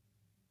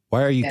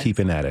 why are you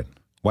keeping at it?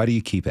 Why do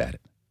you keep at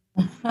it?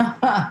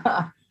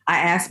 I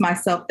ask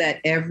myself that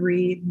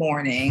every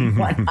morning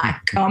when I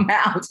come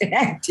out and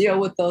I deal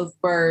with those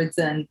birds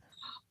and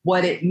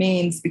what it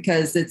means,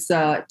 because it's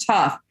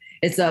tough.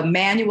 It's a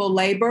manual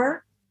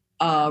labor.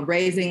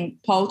 Raising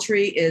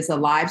poultry is a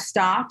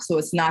livestock, so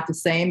it's not the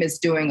same as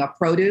doing a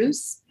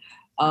produce.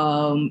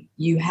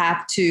 You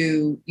have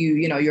to,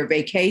 your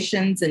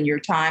vacations and your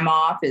time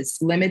off is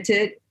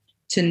limited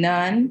to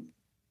none.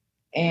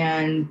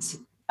 And,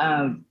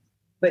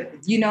 but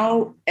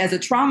as a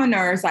trauma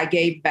nurse, I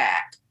gave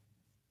back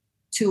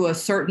to a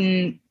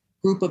certain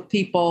group of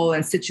people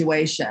and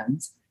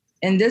situations.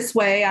 In this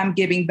way, I'm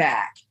giving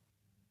back.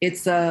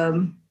 It's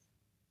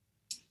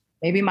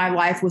maybe my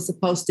life was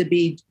supposed to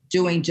be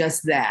doing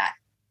just that.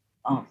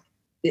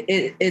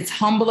 It's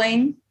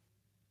humbling,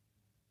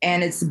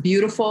 and it's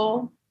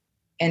beautiful,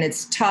 and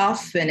it's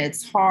tough, and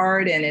it's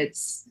hard, and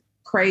it's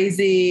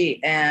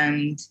crazy,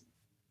 and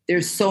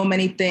there's so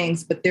many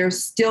things, but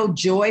there's still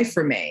joy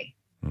for me.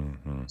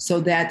 Mm-hmm. So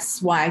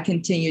that's why I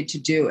continue to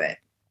do it.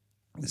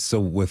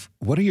 So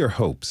what are your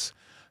hopes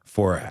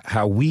for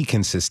how we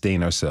can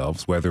sustain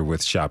ourselves, whether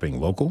with shopping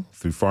local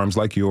through farms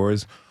like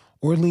yours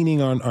or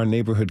leaning on our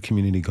neighborhood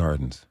community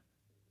gardens?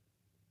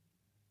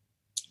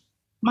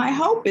 My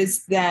hope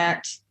is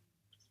that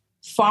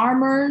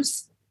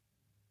farmers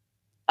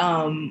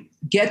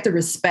get the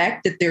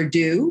respect that they're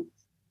due,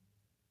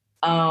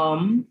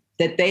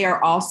 that they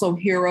are also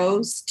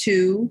heroes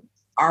to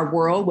our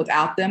world.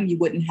 Without them, you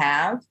wouldn't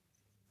have.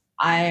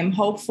 I am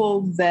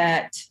hopeful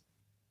that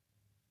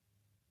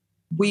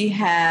we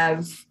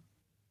have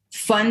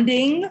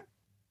funding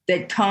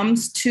that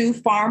comes to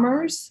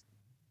farmers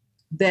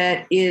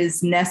that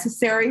is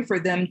necessary for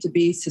them to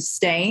be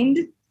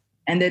sustained,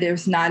 and that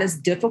it's not as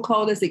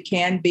difficult as it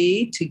can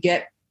be to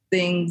get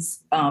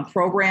things,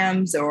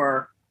 programs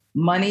or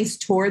monies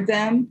toward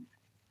them.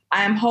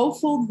 I am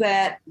hopeful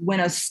that when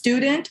a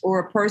student or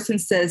a person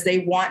says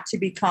they want to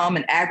become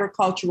an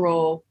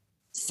agricultural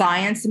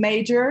science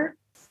major,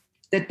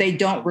 that they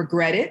don't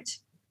regret it,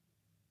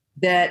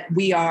 that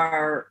we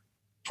are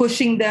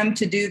pushing them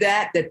to do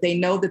that they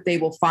know that they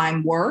will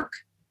find work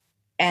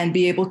and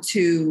be able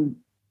to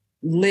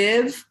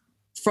live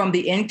from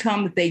the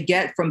income that they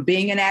get from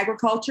being in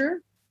agriculture.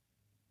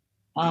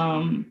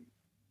 As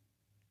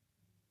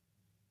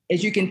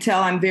you can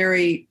tell, I'm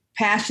very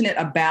passionate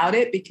about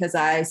it because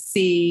I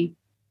see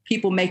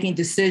people making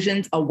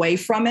decisions away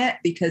from it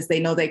because they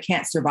know they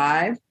can't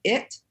survive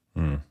it.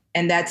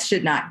 And that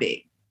should not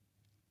be.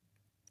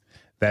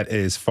 That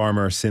is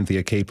farmer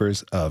Cynthia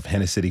Capers of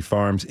Henna City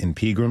Farms in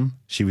Pegram.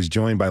 She was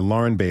joined by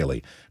Lauren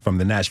Bailey from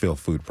the Nashville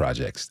Food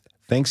Projects.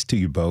 Thanks to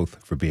you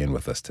both for being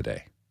with us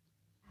today.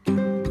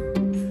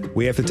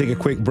 We have to take a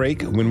quick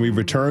break. When we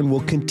return, we'll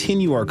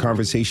continue our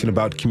conversation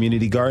about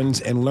community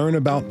gardens and learn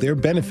about their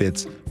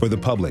benefits for the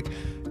public.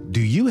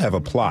 Do you have a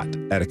plot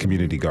at a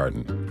community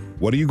garden?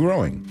 What are you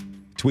growing?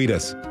 Tweet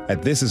us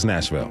at This Is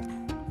Nashville.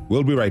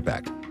 We'll be right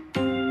back.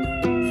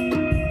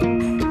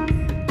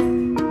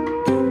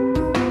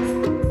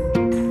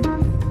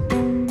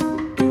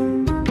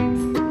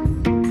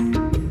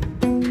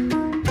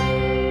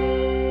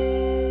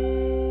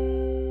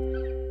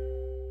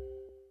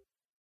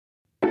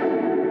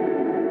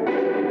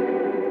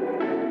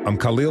 I'm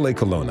Khalil A.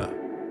 Colonna,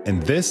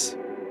 and this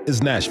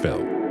is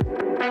Nashville.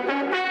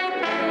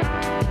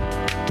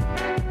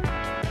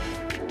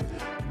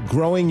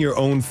 Growing your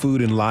own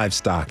food and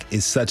livestock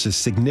is such a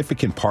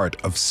significant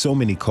part of so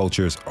many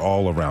cultures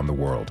all around the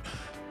world.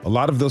 A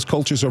lot of those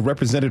cultures are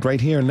represented right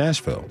here in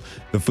Nashville.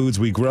 The foods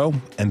we grow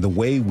and the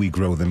way we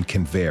grow them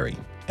can vary.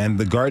 And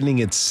the gardening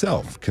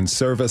itself can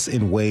serve us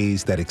in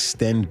ways that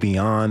extend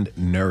beyond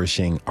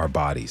nourishing our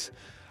bodies.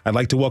 I'd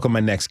like to welcome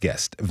my next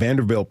guest,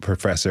 Vanderbilt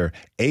professor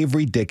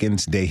Avery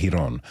Dickens de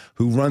Giron,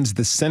 who runs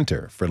the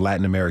Center for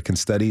Latin American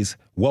Studies.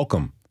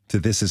 Welcome to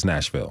This Is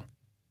Nashville.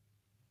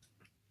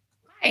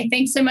 Hi,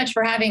 thanks so much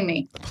for having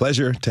me.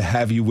 Pleasure to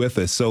have you with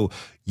us. So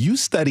you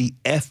study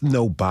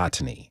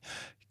ethnobotany.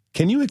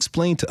 Can you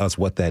explain to us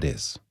what that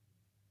is?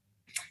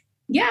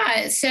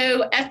 Yeah,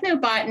 so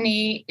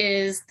ethnobotany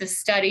is the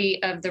study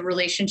of the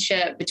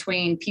relationship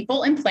between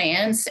people and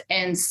plants.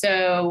 And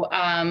so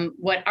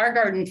what our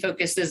garden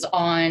focuses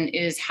on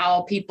is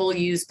how people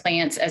use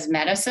plants as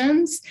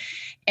medicines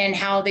and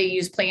how they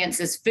use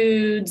plants as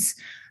foods.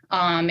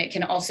 It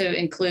can also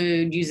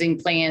include using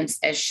plants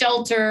as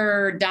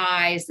shelter,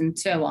 dyes, and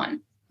so on.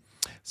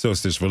 So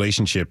it's this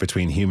relationship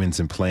between humans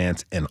and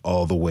plants and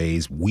all the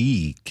ways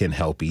we can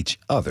help each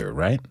other,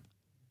 right?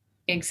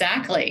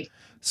 Exactly.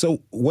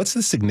 So what's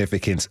the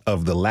significance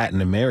of the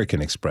Latin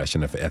American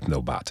expression of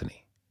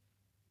ethnobotany?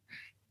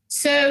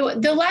 So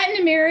the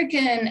Latin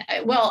American,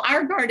 well,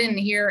 our garden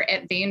here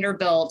at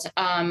Vanderbilt,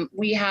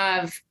 we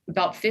have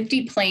about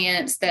 50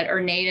 plants that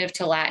are native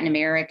to Latin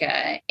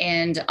America.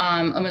 And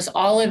almost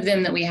all of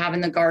them that we have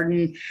in the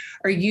garden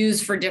are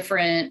used for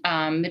different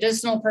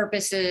medicinal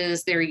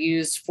purposes. They're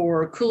used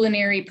for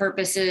culinary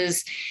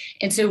purposes.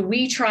 And so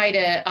we try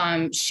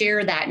to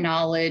share that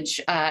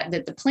knowledge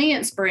that the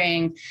plants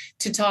bring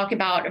to talk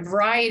about a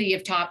variety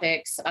of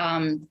topics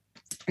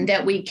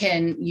that we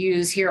can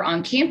use here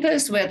on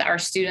campus with our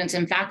students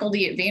and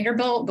faculty at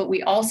Vanderbilt, but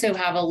we also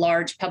have a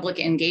large public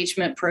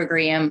engagement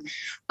program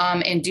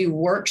and do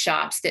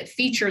workshops that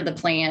feature the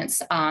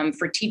plants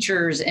for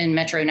teachers in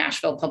Metro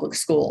Nashville Public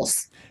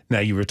Schools. Now,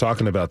 you were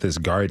talking about this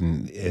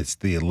garden. It's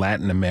the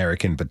Latin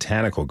American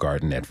Botanical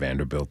Garden at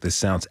Vanderbilt. This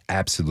sounds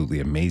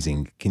absolutely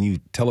amazing. Can you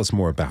tell us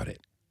more about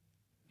it?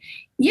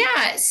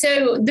 Yeah,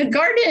 so the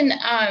garden,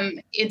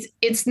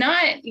 it's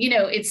not,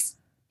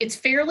 it's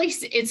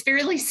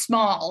fairly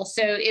small.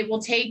 So it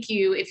will take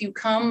you, if you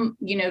come,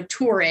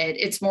 tour it,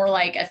 it's more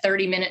like a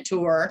 30-minute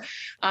tour.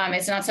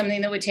 It's not something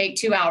that would take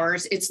 2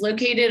 hours. It's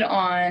located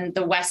on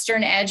the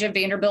western edge of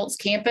Vanderbilt's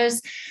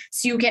campus.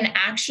 So you can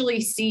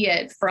actually see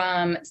it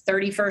from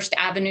 31st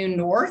Avenue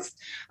North.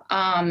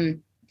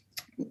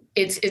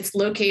 It's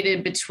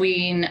located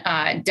between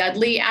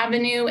Dudley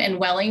Avenue and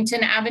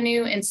Wellington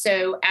Avenue. And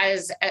so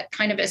as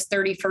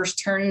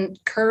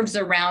 31st curves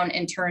around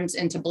and turns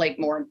into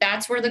Blakemore,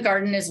 that's where the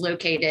garden is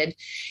located.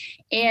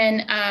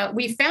 And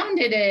we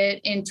founded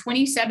it in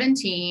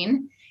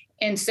 2017.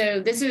 And so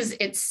this is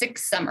its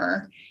sixth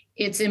summer.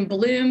 It's in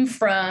bloom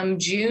from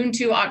June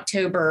to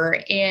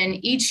October.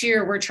 And each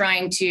year we're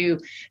trying to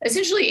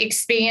essentially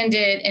expand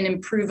it and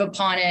improve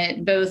upon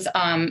it, both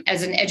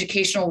as an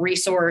educational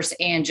resource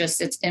and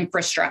just its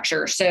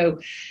infrastructure. So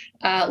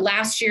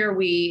last year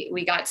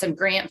we got some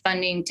grant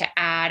funding to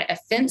add a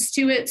fence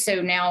to it.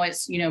 So now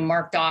it's,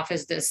 marked off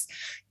as this,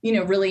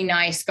 really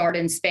nice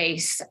garden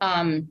space.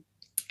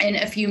 And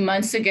a few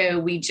months ago,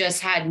 we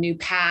just had new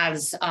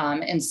paths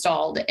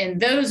installed. And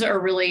those are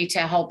really to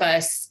help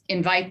us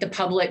invite the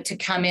public to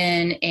come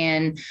in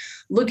and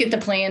look at the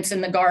plants in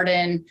the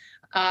garden.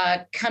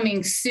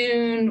 Coming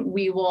soon,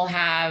 we will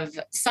have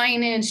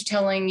signage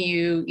telling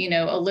you,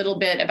 a little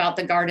bit about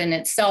the garden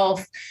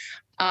itself.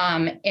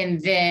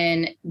 And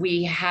then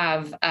we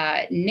have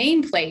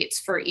nameplates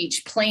for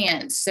each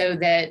plant so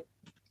that,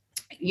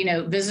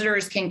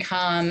 visitors can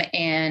come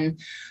and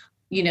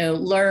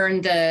learn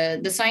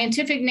the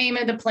scientific name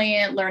of the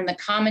plant, learn the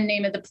common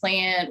name of the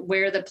plant,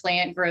 where the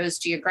plant grows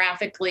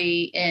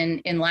geographically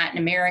in Latin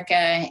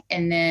America.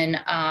 And then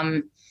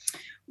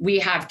we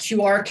have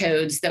QR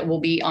codes that will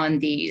be on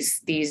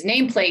these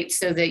nameplates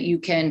so that you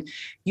can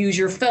use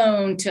your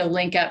phone to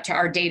link up to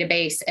our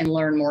database and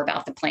learn more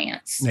about the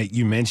plants. Now,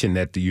 you mentioned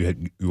that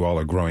you all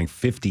are growing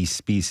 50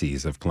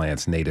 species of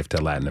plants native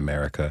to Latin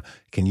America.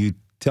 Can you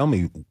tell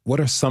me, what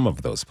are some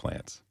of those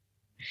plants?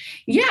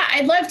 Yeah,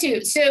 I'd love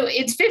to. So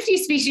it's 50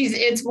 species.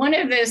 It's one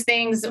of those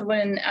things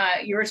when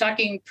you were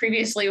talking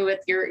previously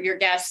with your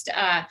guest,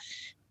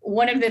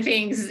 one of the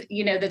things,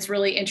 that's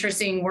really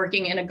interesting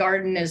working in a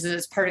garden is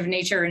it's part of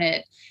nature and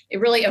it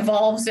really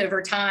evolves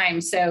over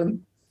time. So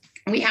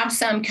we have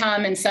some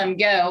come and some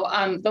go.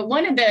 But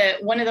one of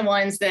the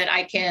ones that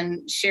I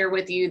can share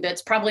with you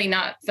that's probably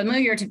not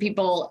familiar to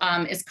people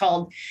is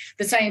called,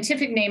 the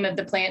scientific name of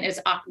the plant is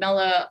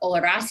Acmella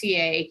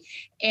oleracea.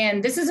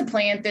 And this is a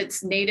plant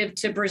that's native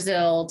to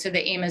Brazil, to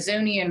the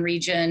Amazonian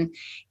region.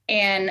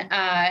 And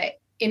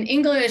in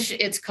English,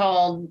 we'll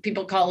call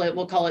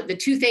it the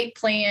toothache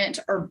plant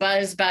or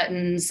buzz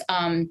buttons.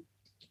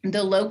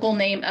 The local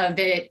name of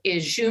it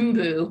is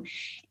jumbo.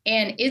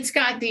 And it's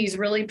got these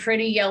really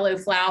pretty yellow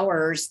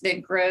flowers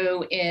that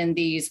grow in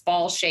these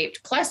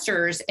ball-shaped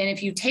clusters. And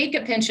if you take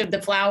a pinch of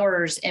the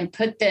flowers and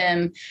put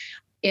them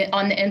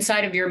on the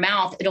inside of your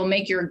mouth, it'll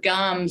make your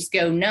gums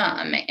go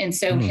numb. And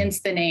so hence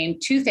the name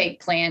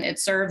toothache plant. It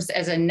serves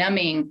as a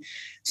numbing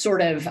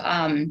sort of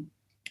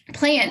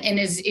plant and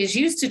is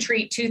used to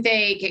treat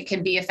toothache. It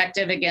can be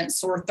effective against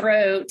sore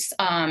throats.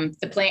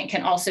 The plant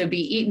can also be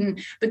eaten,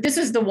 but this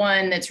is the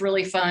one that's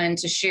really fun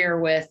to share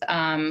with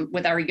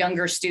our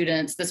younger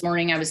students. This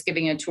morning, I was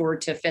giving a tour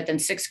to 5th and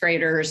 6th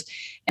graders,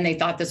 and they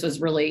thought this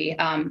was really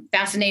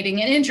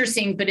fascinating and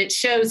interesting, but it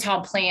shows how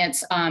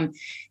plants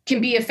can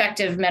be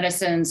effective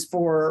medicines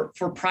for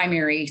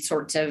primary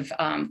sorts of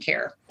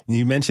care.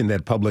 You mentioned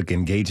that public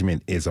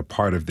engagement is a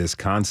part of this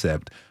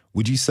concept.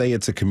 Would you say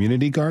it's a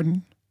community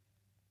garden?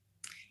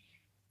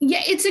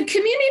 Yeah, it's a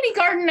community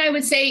garden, I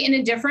would say, in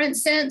a different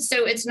sense.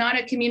 So it's not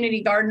a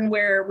community garden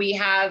where we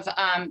have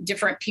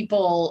different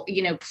people,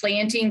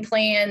 planting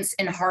plants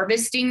and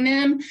harvesting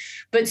them.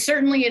 But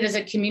certainly it is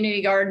a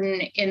community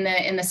garden in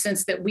the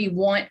sense that we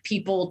want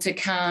people to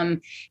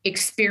come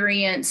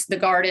experience the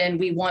garden.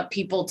 We want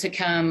people to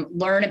come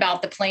learn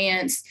about the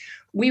plants.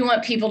 We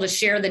want people to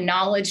share the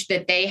knowledge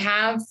that they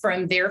have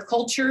from their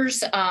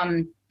cultures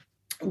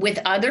with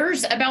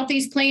others about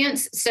these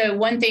plants. So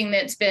one thing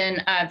that's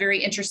been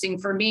very interesting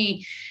for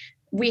me,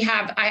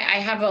 I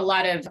have a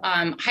lot of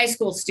high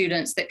school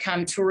students that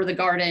come tour the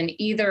garden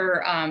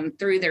either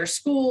through their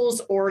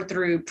schools or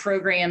through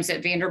programs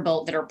at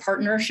Vanderbilt that are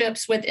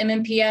partnerships with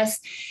MMPS.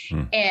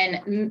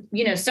 And,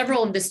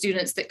 several of the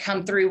students that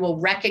come through will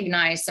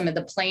recognize some of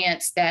the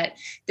plants that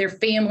their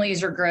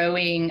families are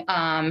growing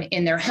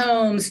in their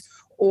homes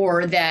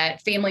or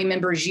that family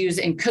members use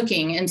in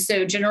cooking. And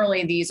so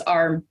generally these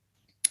are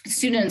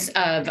students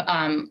of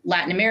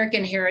Latin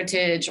American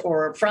heritage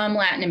or from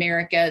Latin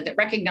America that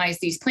recognize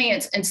these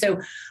plants. And so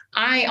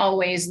I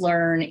always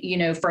learn,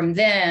 from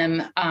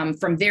them,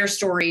 from their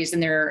stories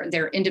and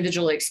their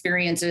individual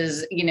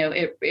experiences.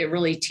 It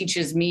really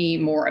teaches me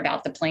more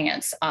about the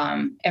plants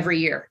every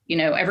year.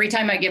 Every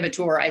time I give a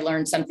tour, I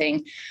learn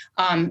something,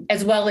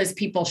 as well as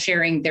people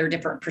sharing their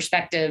different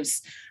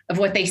perspectives of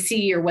what they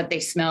see or what they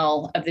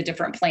smell of the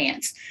different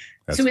plants.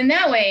 So in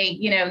that way,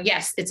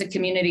 yes, it's a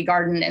community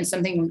garden and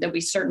something that we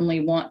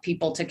certainly want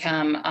people to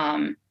come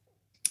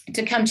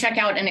check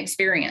out and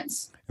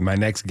experience. My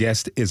next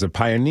guest is a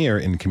pioneer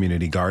in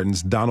community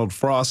gardens. Donald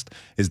Frost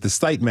is the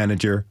site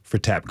manager for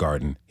Tap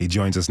Garden. He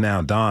joins us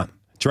now.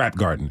 Trap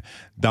Garden.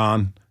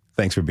 Don,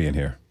 thanks for being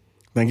here.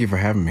 Thank you for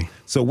having me.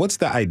 So what's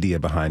the idea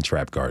behind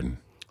Trap Garden?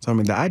 So,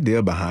 the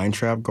idea behind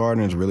Trap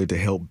Garden is really to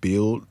help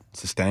build,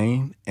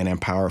 sustain, and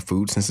empower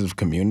food-sensitive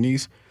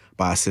communities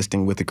by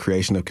assisting with the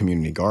creation of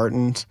community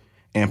gardens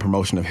and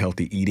promotion of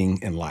healthy eating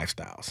and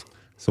lifestyles.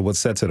 So what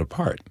sets it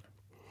apart?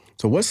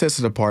 So what sets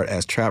it apart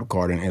as Trap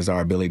Garden is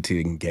our ability to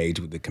engage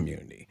with the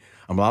community.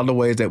 A lot of the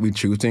ways that we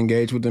choose to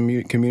engage with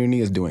the community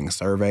is doing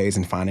surveys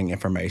and finding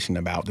information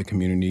about the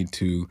community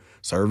to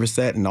service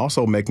that, and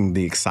also making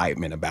the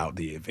excitement about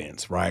the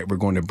events, right? We're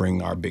going to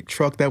bring our big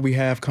truck that we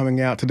have coming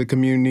out to the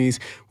communities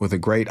with a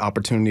great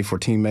opportunity for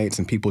teammates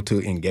and people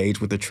to engage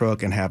with the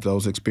truck and have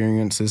those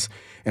experiences.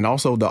 And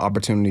also the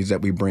opportunities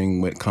that we bring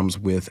when it comes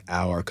with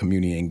our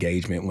community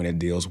engagement when it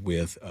deals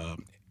with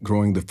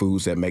growing the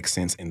foods that make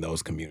sense in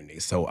those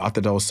communities. So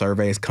after those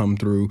surveys come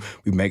through,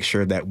 we make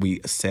sure that we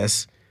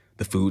assess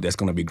the food that's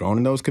going to be grown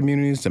in those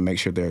communities to make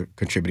sure they're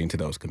contributing to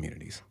those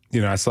communities.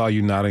 I saw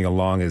you nodding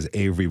along as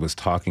Avery was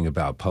talking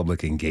about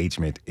public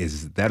engagement.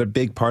 Is that a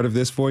big part of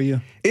this for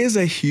you? It is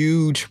a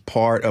huge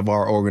part of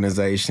our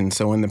organization.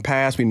 So in the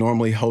past, we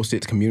normally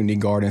hosted community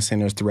garden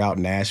centers throughout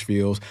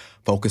Nashville,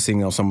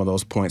 focusing on some of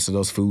those points of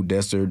those food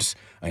deserts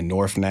in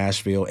North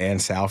Nashville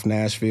and South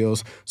Nashville.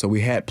 So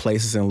we had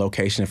places and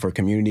locations for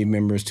community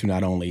members to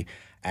not only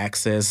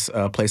access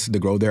places to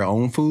grow their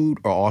own food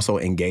or also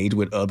engage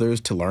with others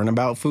to learn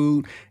about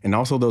food, and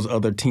also those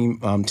other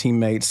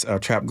teammates,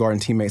 Trap Garden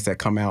teammates that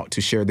come out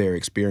to share their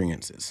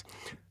experiences.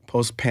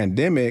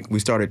 Post-pandemic, we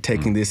started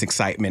taking this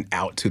excitement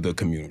out to the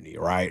community,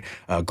 right?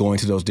 Going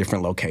to those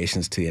different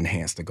locations to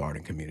enhance the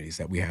garden communities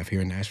that we have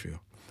here in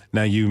Nashville.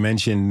 Now, you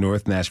mentioned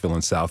North Nashville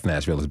and South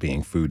Nashville as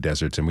being food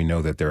deserts, and we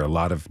know that there are a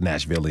lot of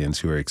Nashvillians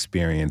who are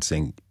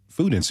experiencing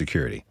food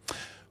insecurity.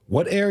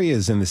 What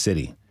areas in the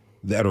city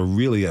that are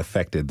really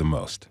affected the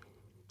most?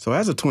 So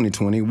as of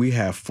 2020, we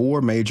have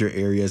 4 major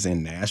areas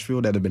in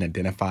Nashville that have been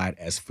identified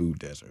as food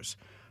deserts.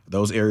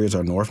 Those areas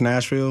are North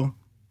Nashville,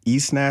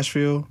 East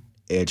Nashville,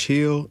 Edge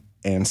Hill,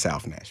 and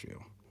South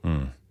Nashville.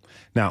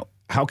 Now,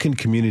 how can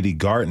community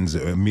gardens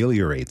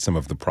ameliorate some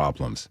of the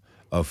problems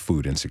of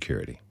food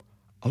insecurity?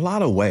 A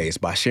lot of ways,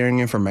 by sharing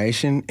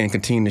information and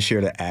continuing to share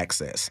the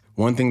access.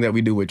 One thing that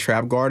we do with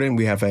Trap Garden,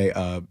 we have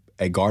a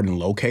garden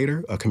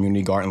locator, a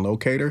community garden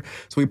locator.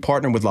 So we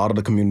partner with a lot of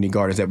the community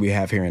gardens that we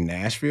have here in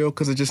Nashville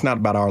because it's just not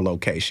about our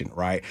location,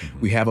 right?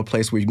 We have a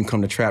place where you can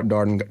come to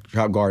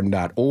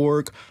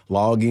trapgarden.org,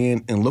 log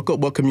in, and look up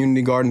what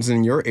community gardens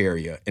in your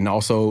area, and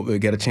also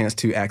get a chance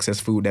to access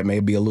food that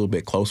may be a little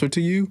bit closer to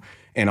you,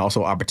 and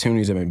also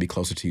opportunities that may be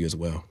closer to you as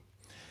well.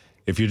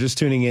 If you're just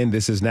tuning in,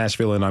 this is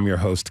Nashville, and I'm your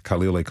host,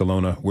 Khalil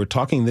Ekalona. We're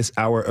talking this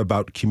hour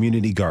about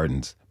community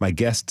gardens. My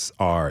guests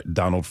are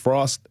Donald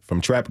Frost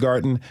from Trap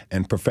Garden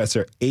and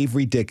Professor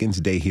Avery Dickens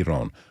de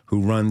Hiron,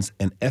 who runs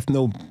an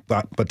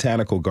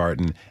ethnobotanical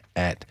garden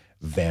at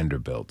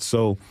Vanderbilt.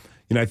 So,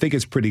 I think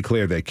it's pretty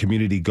clear that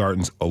community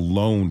gardens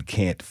alone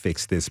can't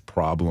fix this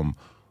problem.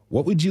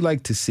 What would you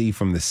like to see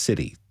from the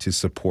city to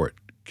support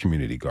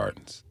community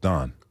gardens?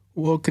 Don?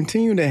 Well,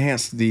 continue to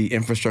enhance the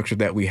infrastructure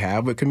that we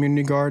have with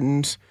community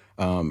gardens.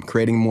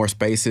 Creating more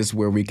spaces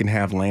where we can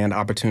have land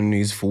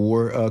opportunities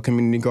for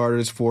community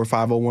gardens, for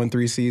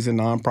 501(c)(3)s and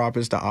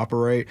nonprofits to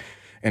operate,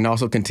 and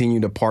also continue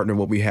to partner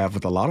what we have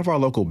with a lot of our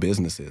local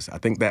businesses. I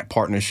think that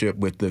partnership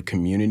with the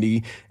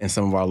community and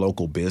some of our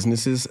local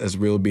businesses has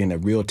really been a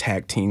real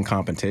tag team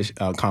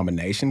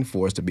combination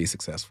for us to be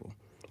successful.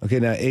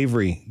 Okay, now,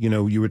 Avery,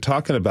 you were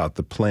talking about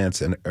the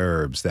plants and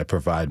herbs that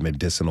provide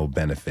medicinal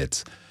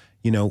benefits.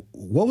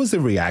 What was the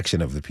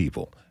reaction of the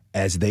people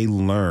as they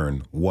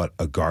learn what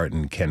a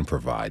garden can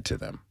provide to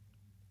them?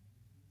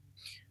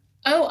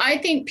 Oh, I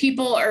think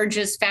people are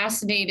just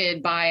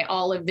fascinated by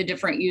all of the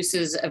different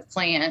uses of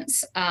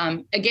plants.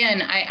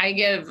 Again,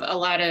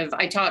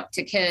 I talk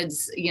to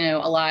kids, a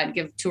lot,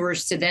 give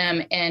tours to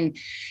them. And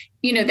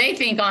they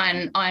think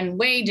on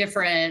way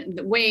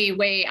different,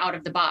 way out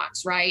of the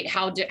box, right?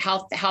 How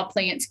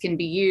plants can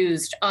be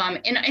used.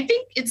 And I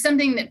think it's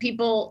something that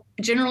people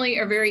generally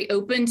are very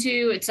open to.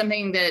 It's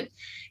something that,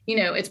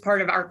 it's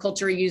part of our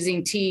culture,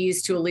 using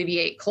teas to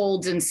alleviate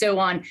colds and so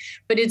on,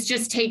 but it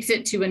just takes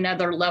it to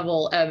another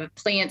level of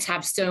plants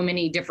have so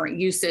many different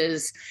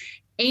uses,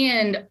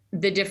 and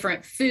the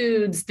different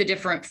foods, the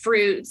different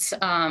fruits,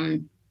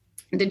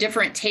 the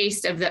different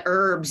taste of the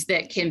herbs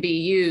that can be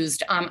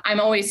used. I'm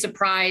always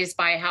surprised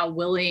by how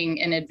willing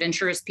and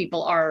adventurous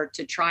people are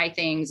to try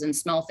things and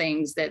smell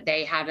things that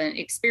they haven't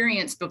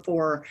experienced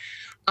before.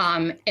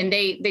 And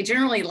they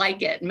generally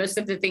like it. Most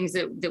of the things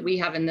that we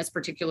have in this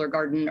particular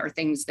garden are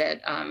things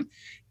that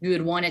you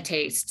would want to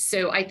taste.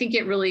 So I think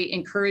it really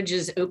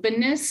encourages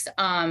openness,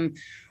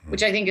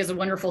 which I think is a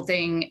wonderful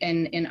thing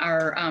in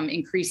our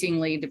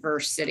increasingly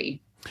diverse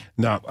city.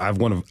 Now, I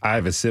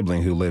have a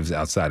sibling who lives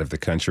outside of the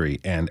country,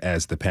 and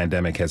as the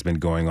pandemic has been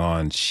going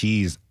on,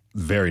 she's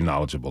very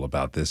knowledgeable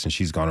about this, and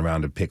she's gone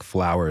around to pick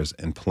flowers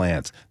and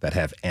plants that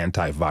have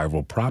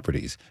antiviral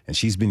properties, and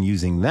she's been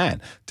using that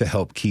to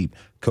help keep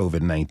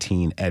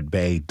COVID-19 at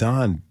bay.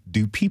 Don,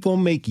 do people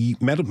make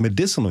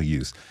medicinal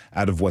use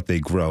out of what they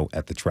grow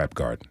at the Trap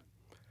Garden?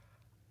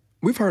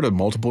 We've heard of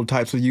multiple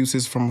types of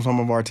uses from some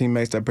of our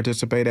teammates that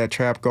participate at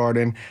Trap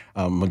Garden.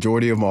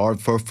 Majority of them are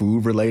for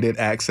food-related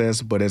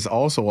access, but it's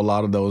also a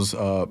lot of those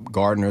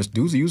gardeners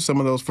do use some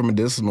of those for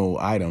medicinal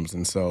items.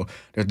 And so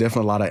there's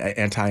definitely a lot of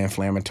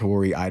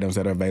anti-inflammatory items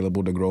that are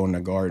available to grow in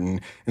the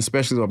garden,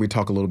 especially what we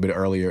talked a little bit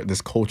earlier,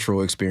 this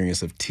cultural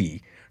experience of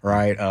tea.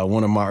 Right.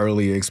 One of my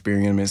early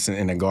experiments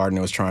in the garden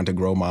was trying to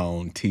grow my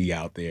own tea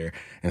out there,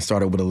 and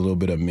started with a little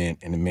bit of mint,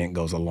 and the mint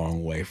goes a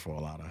long way for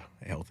a lot of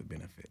health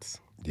benefits.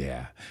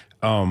 Yeah.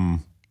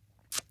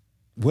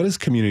 What is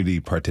community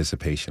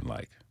participation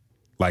like?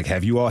 Like,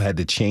 have you all had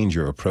to change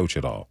your approach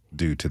at all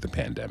due to the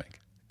pandemic?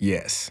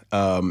 Yes.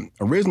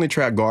 Originally,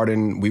 Trap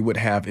Garden, we would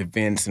have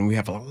events, and we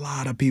have a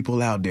lot of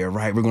people out there,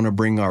 right? We're going to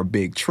bring our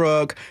big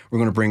truck. We're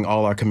going to bring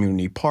all our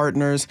community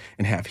partners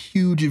and have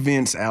huge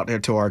events out there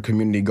to our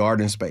community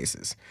garden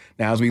spaces.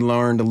 Now, as we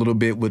learned a little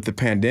bit with the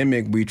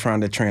pandemic, we're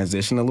trying to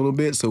transition a little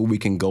bit so we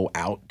can go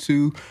out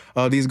to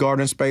these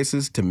garden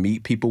spaces to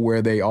meet people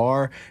where they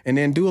are, and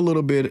then do a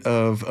little bit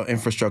of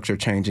infrastructure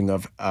changing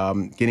of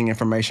getting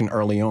information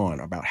early on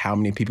about how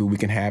many people we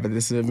can have at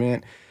this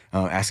event.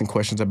 Asking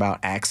questions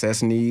about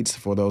access needs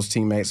for those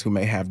teammates who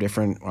may have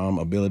different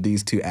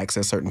abilities to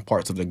access certain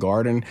parts of the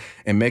garden,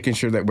 and making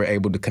sure that we're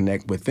able to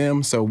connect with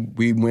them. So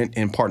we went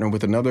and partnered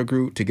with another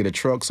group to get a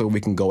truck so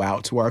we can go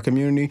out to our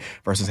community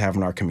versus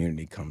having our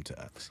community come to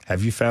us.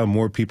 Have you found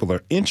more people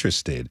are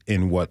interested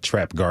in what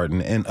Trap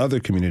Garden and other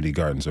community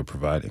gardens are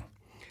providing?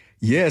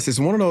 Yes, it's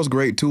one of those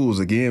great tools.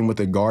 Again, with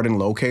the Garden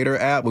Locator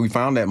app, we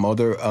found that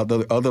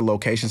other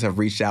locations have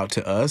reached out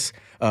to us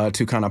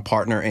to kind of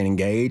partner and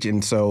engage.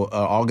 And so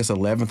August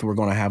 11th, we're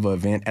going to have an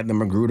event at the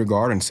Magruder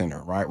Garden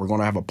Center, right? We're going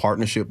to have a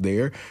partnership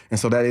there. And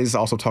so that is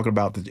also talking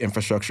about the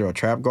infrastructure of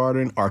Trap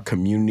Garden, our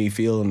community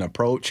feel and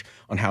approach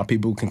on how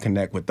people can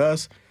connect with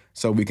us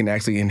so we can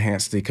actually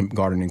enhance the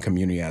gardening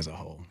community as a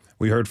whole.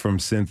 We heard from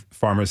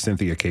farmer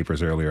Cynthia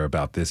Capers earlier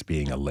about this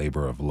being a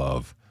labor of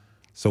love.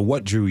 So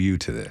what drew you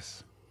to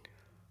this?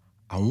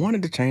 I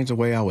wanted to change the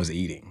way I was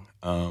eating.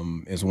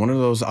 It's one of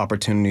those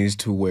opportunities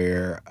to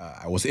where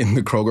I was in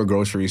the Kroger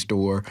grocery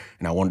store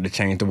and I wanted to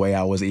change the way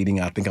I was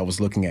eating. I think I was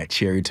looking at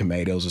cherry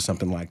tomatoes or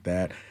something like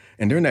that.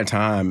 And during that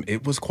time,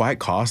 it was quite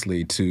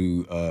costly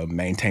to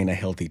maintain a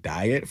healthy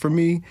diet for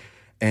me.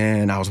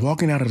 And I was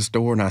walking out of the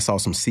store and I saw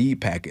some seed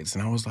packets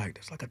and I was like,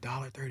 there's like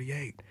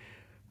 $1.38.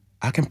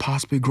 I can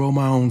possibly grow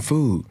my own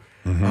food.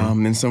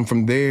 Mm-hmm. And so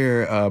from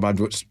there, I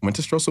went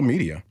to social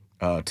media.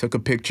 Took a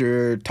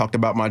picture, talked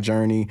about my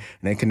journey, and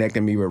then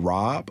connected me with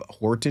Rob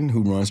Horton,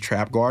 who runs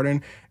Trap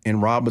Garden.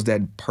 And Rob was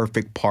that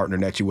perfect partner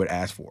that you would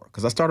ask for.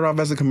 Because I started off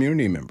as a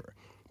community member,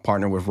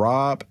 partnered with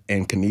Rob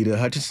and Kenita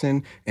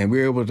Hutchinson, and we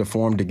were able to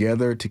form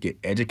together to get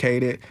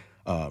educated,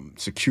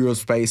 secure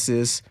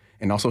spaces,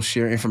 and also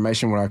share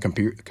information with our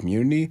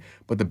community.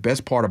 But the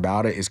best part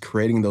about it is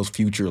creating those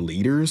future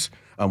leaders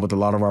with a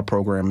lot of our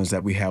programs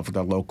that we have with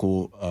our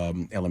local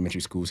elementary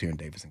schools here in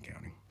Davidson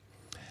County.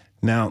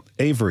 Now,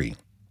 Avery,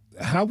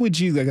 how would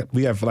you,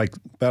 we have like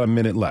about a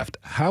minute left.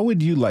 How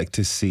would you like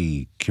to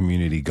see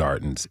community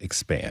gardens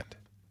expand?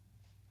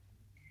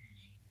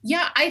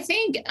 Yeah, I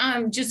think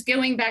just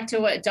going back to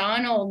what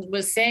Donald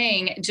was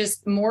saying,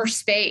 just more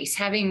space,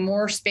 having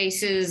more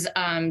spaces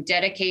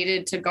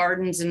dedicated to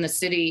gardens in the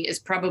city is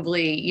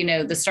probably,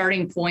 the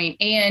starting point,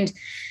 and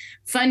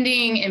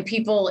funding and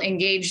people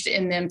engaged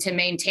in them to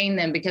maintain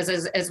them. Because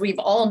as we've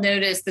all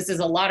noticed, this is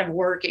a lot of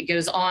work. It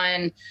goes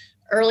on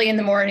early in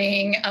the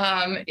morning.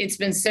 It's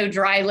been so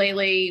dry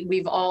lately.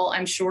 We've all,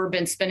 I'm sure,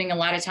 been spending a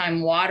lot of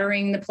time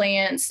watering the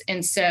plants.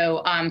 And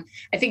so I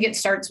think it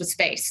starts with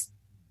space.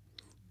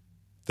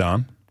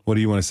 Don, what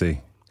do you want to see?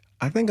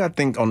 I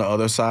think on the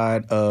other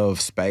side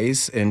of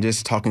space and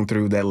just talking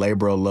through that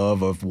labor of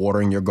love of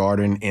watering your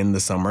garden in the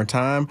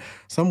summertime,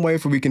 some way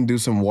for we can do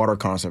some water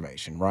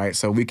conservation, right?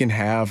 So we can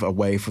have a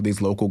way for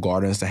these local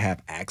gardens to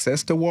have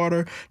access to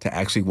water, to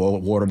actually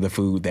water the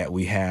food that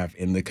we have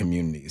in the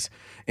communities.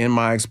 In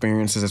my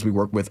experiences as we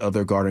work with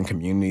other garden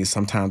communities,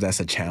 sometimes that's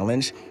a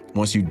challenge.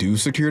 Once you do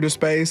secure the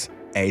space,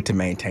 to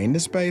maintain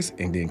the space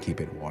and then keep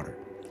it watered.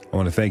 I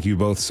want to thank you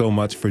both so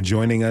much for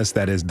joining us.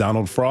 That is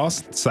Donald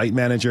Frost, site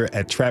manager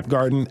at Trap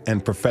Garden,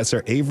 and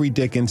Professor Avery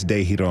Dickens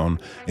de Hiron,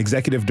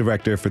 executive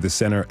director for the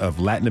Center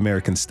of Latin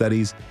American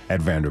Studies at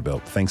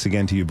Vanderbilt. Thanks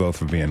again to you both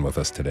for being with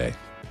us today.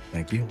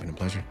 Thank you. It's been a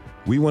pleasure.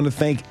 We want to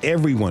thank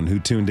everyone who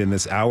tuned in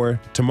this hour.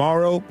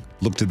 Tomorrow,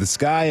 look to the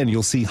sky and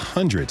you'll see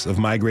hundreds of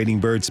migrating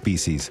bird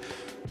species.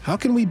 How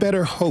can we be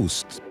better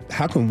hosts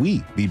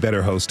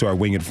to our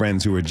winged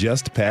friends who are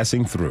just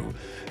passing through?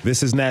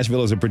 This is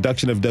Nashville is a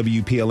production of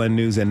WPLN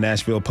News and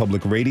Nashville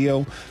Public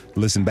Radio.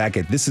 Listen back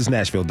at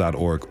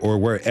thisisnashville.org or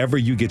wherever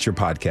you get your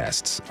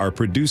podcasts. Our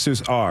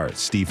producers are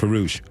Steve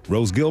Harouche,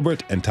 Rose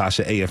Gilbert, and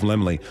Tasha A.F.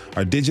 Lemley.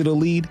 Our digital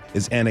lead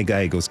is Anna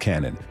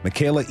Gallegos-Cannon.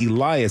 Michaela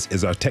Elias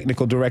is our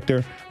technical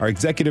director. Our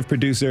executive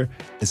producer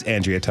is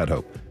Andrea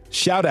Tudhope.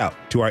 Shout out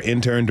to our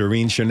intern,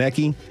 Doreen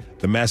Chernecki.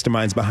 The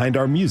masterminds behind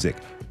our music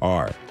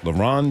are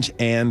LaRange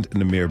and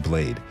Namir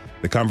Blade.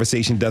 The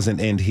conversation doesn't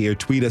end here.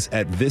 Tweet us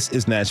at This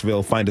Is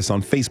Nashville. Find us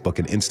on Facebook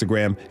and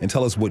Instagram and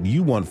tell us what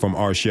you want from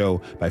our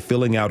show by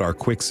filling out our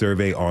quick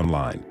survey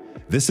online.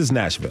 This is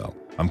Nashville.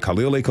 I'm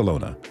Khalil A.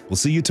 Colonna. We'll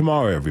see you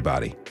tomorrow,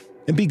 everybody.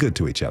 And be good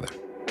to each other.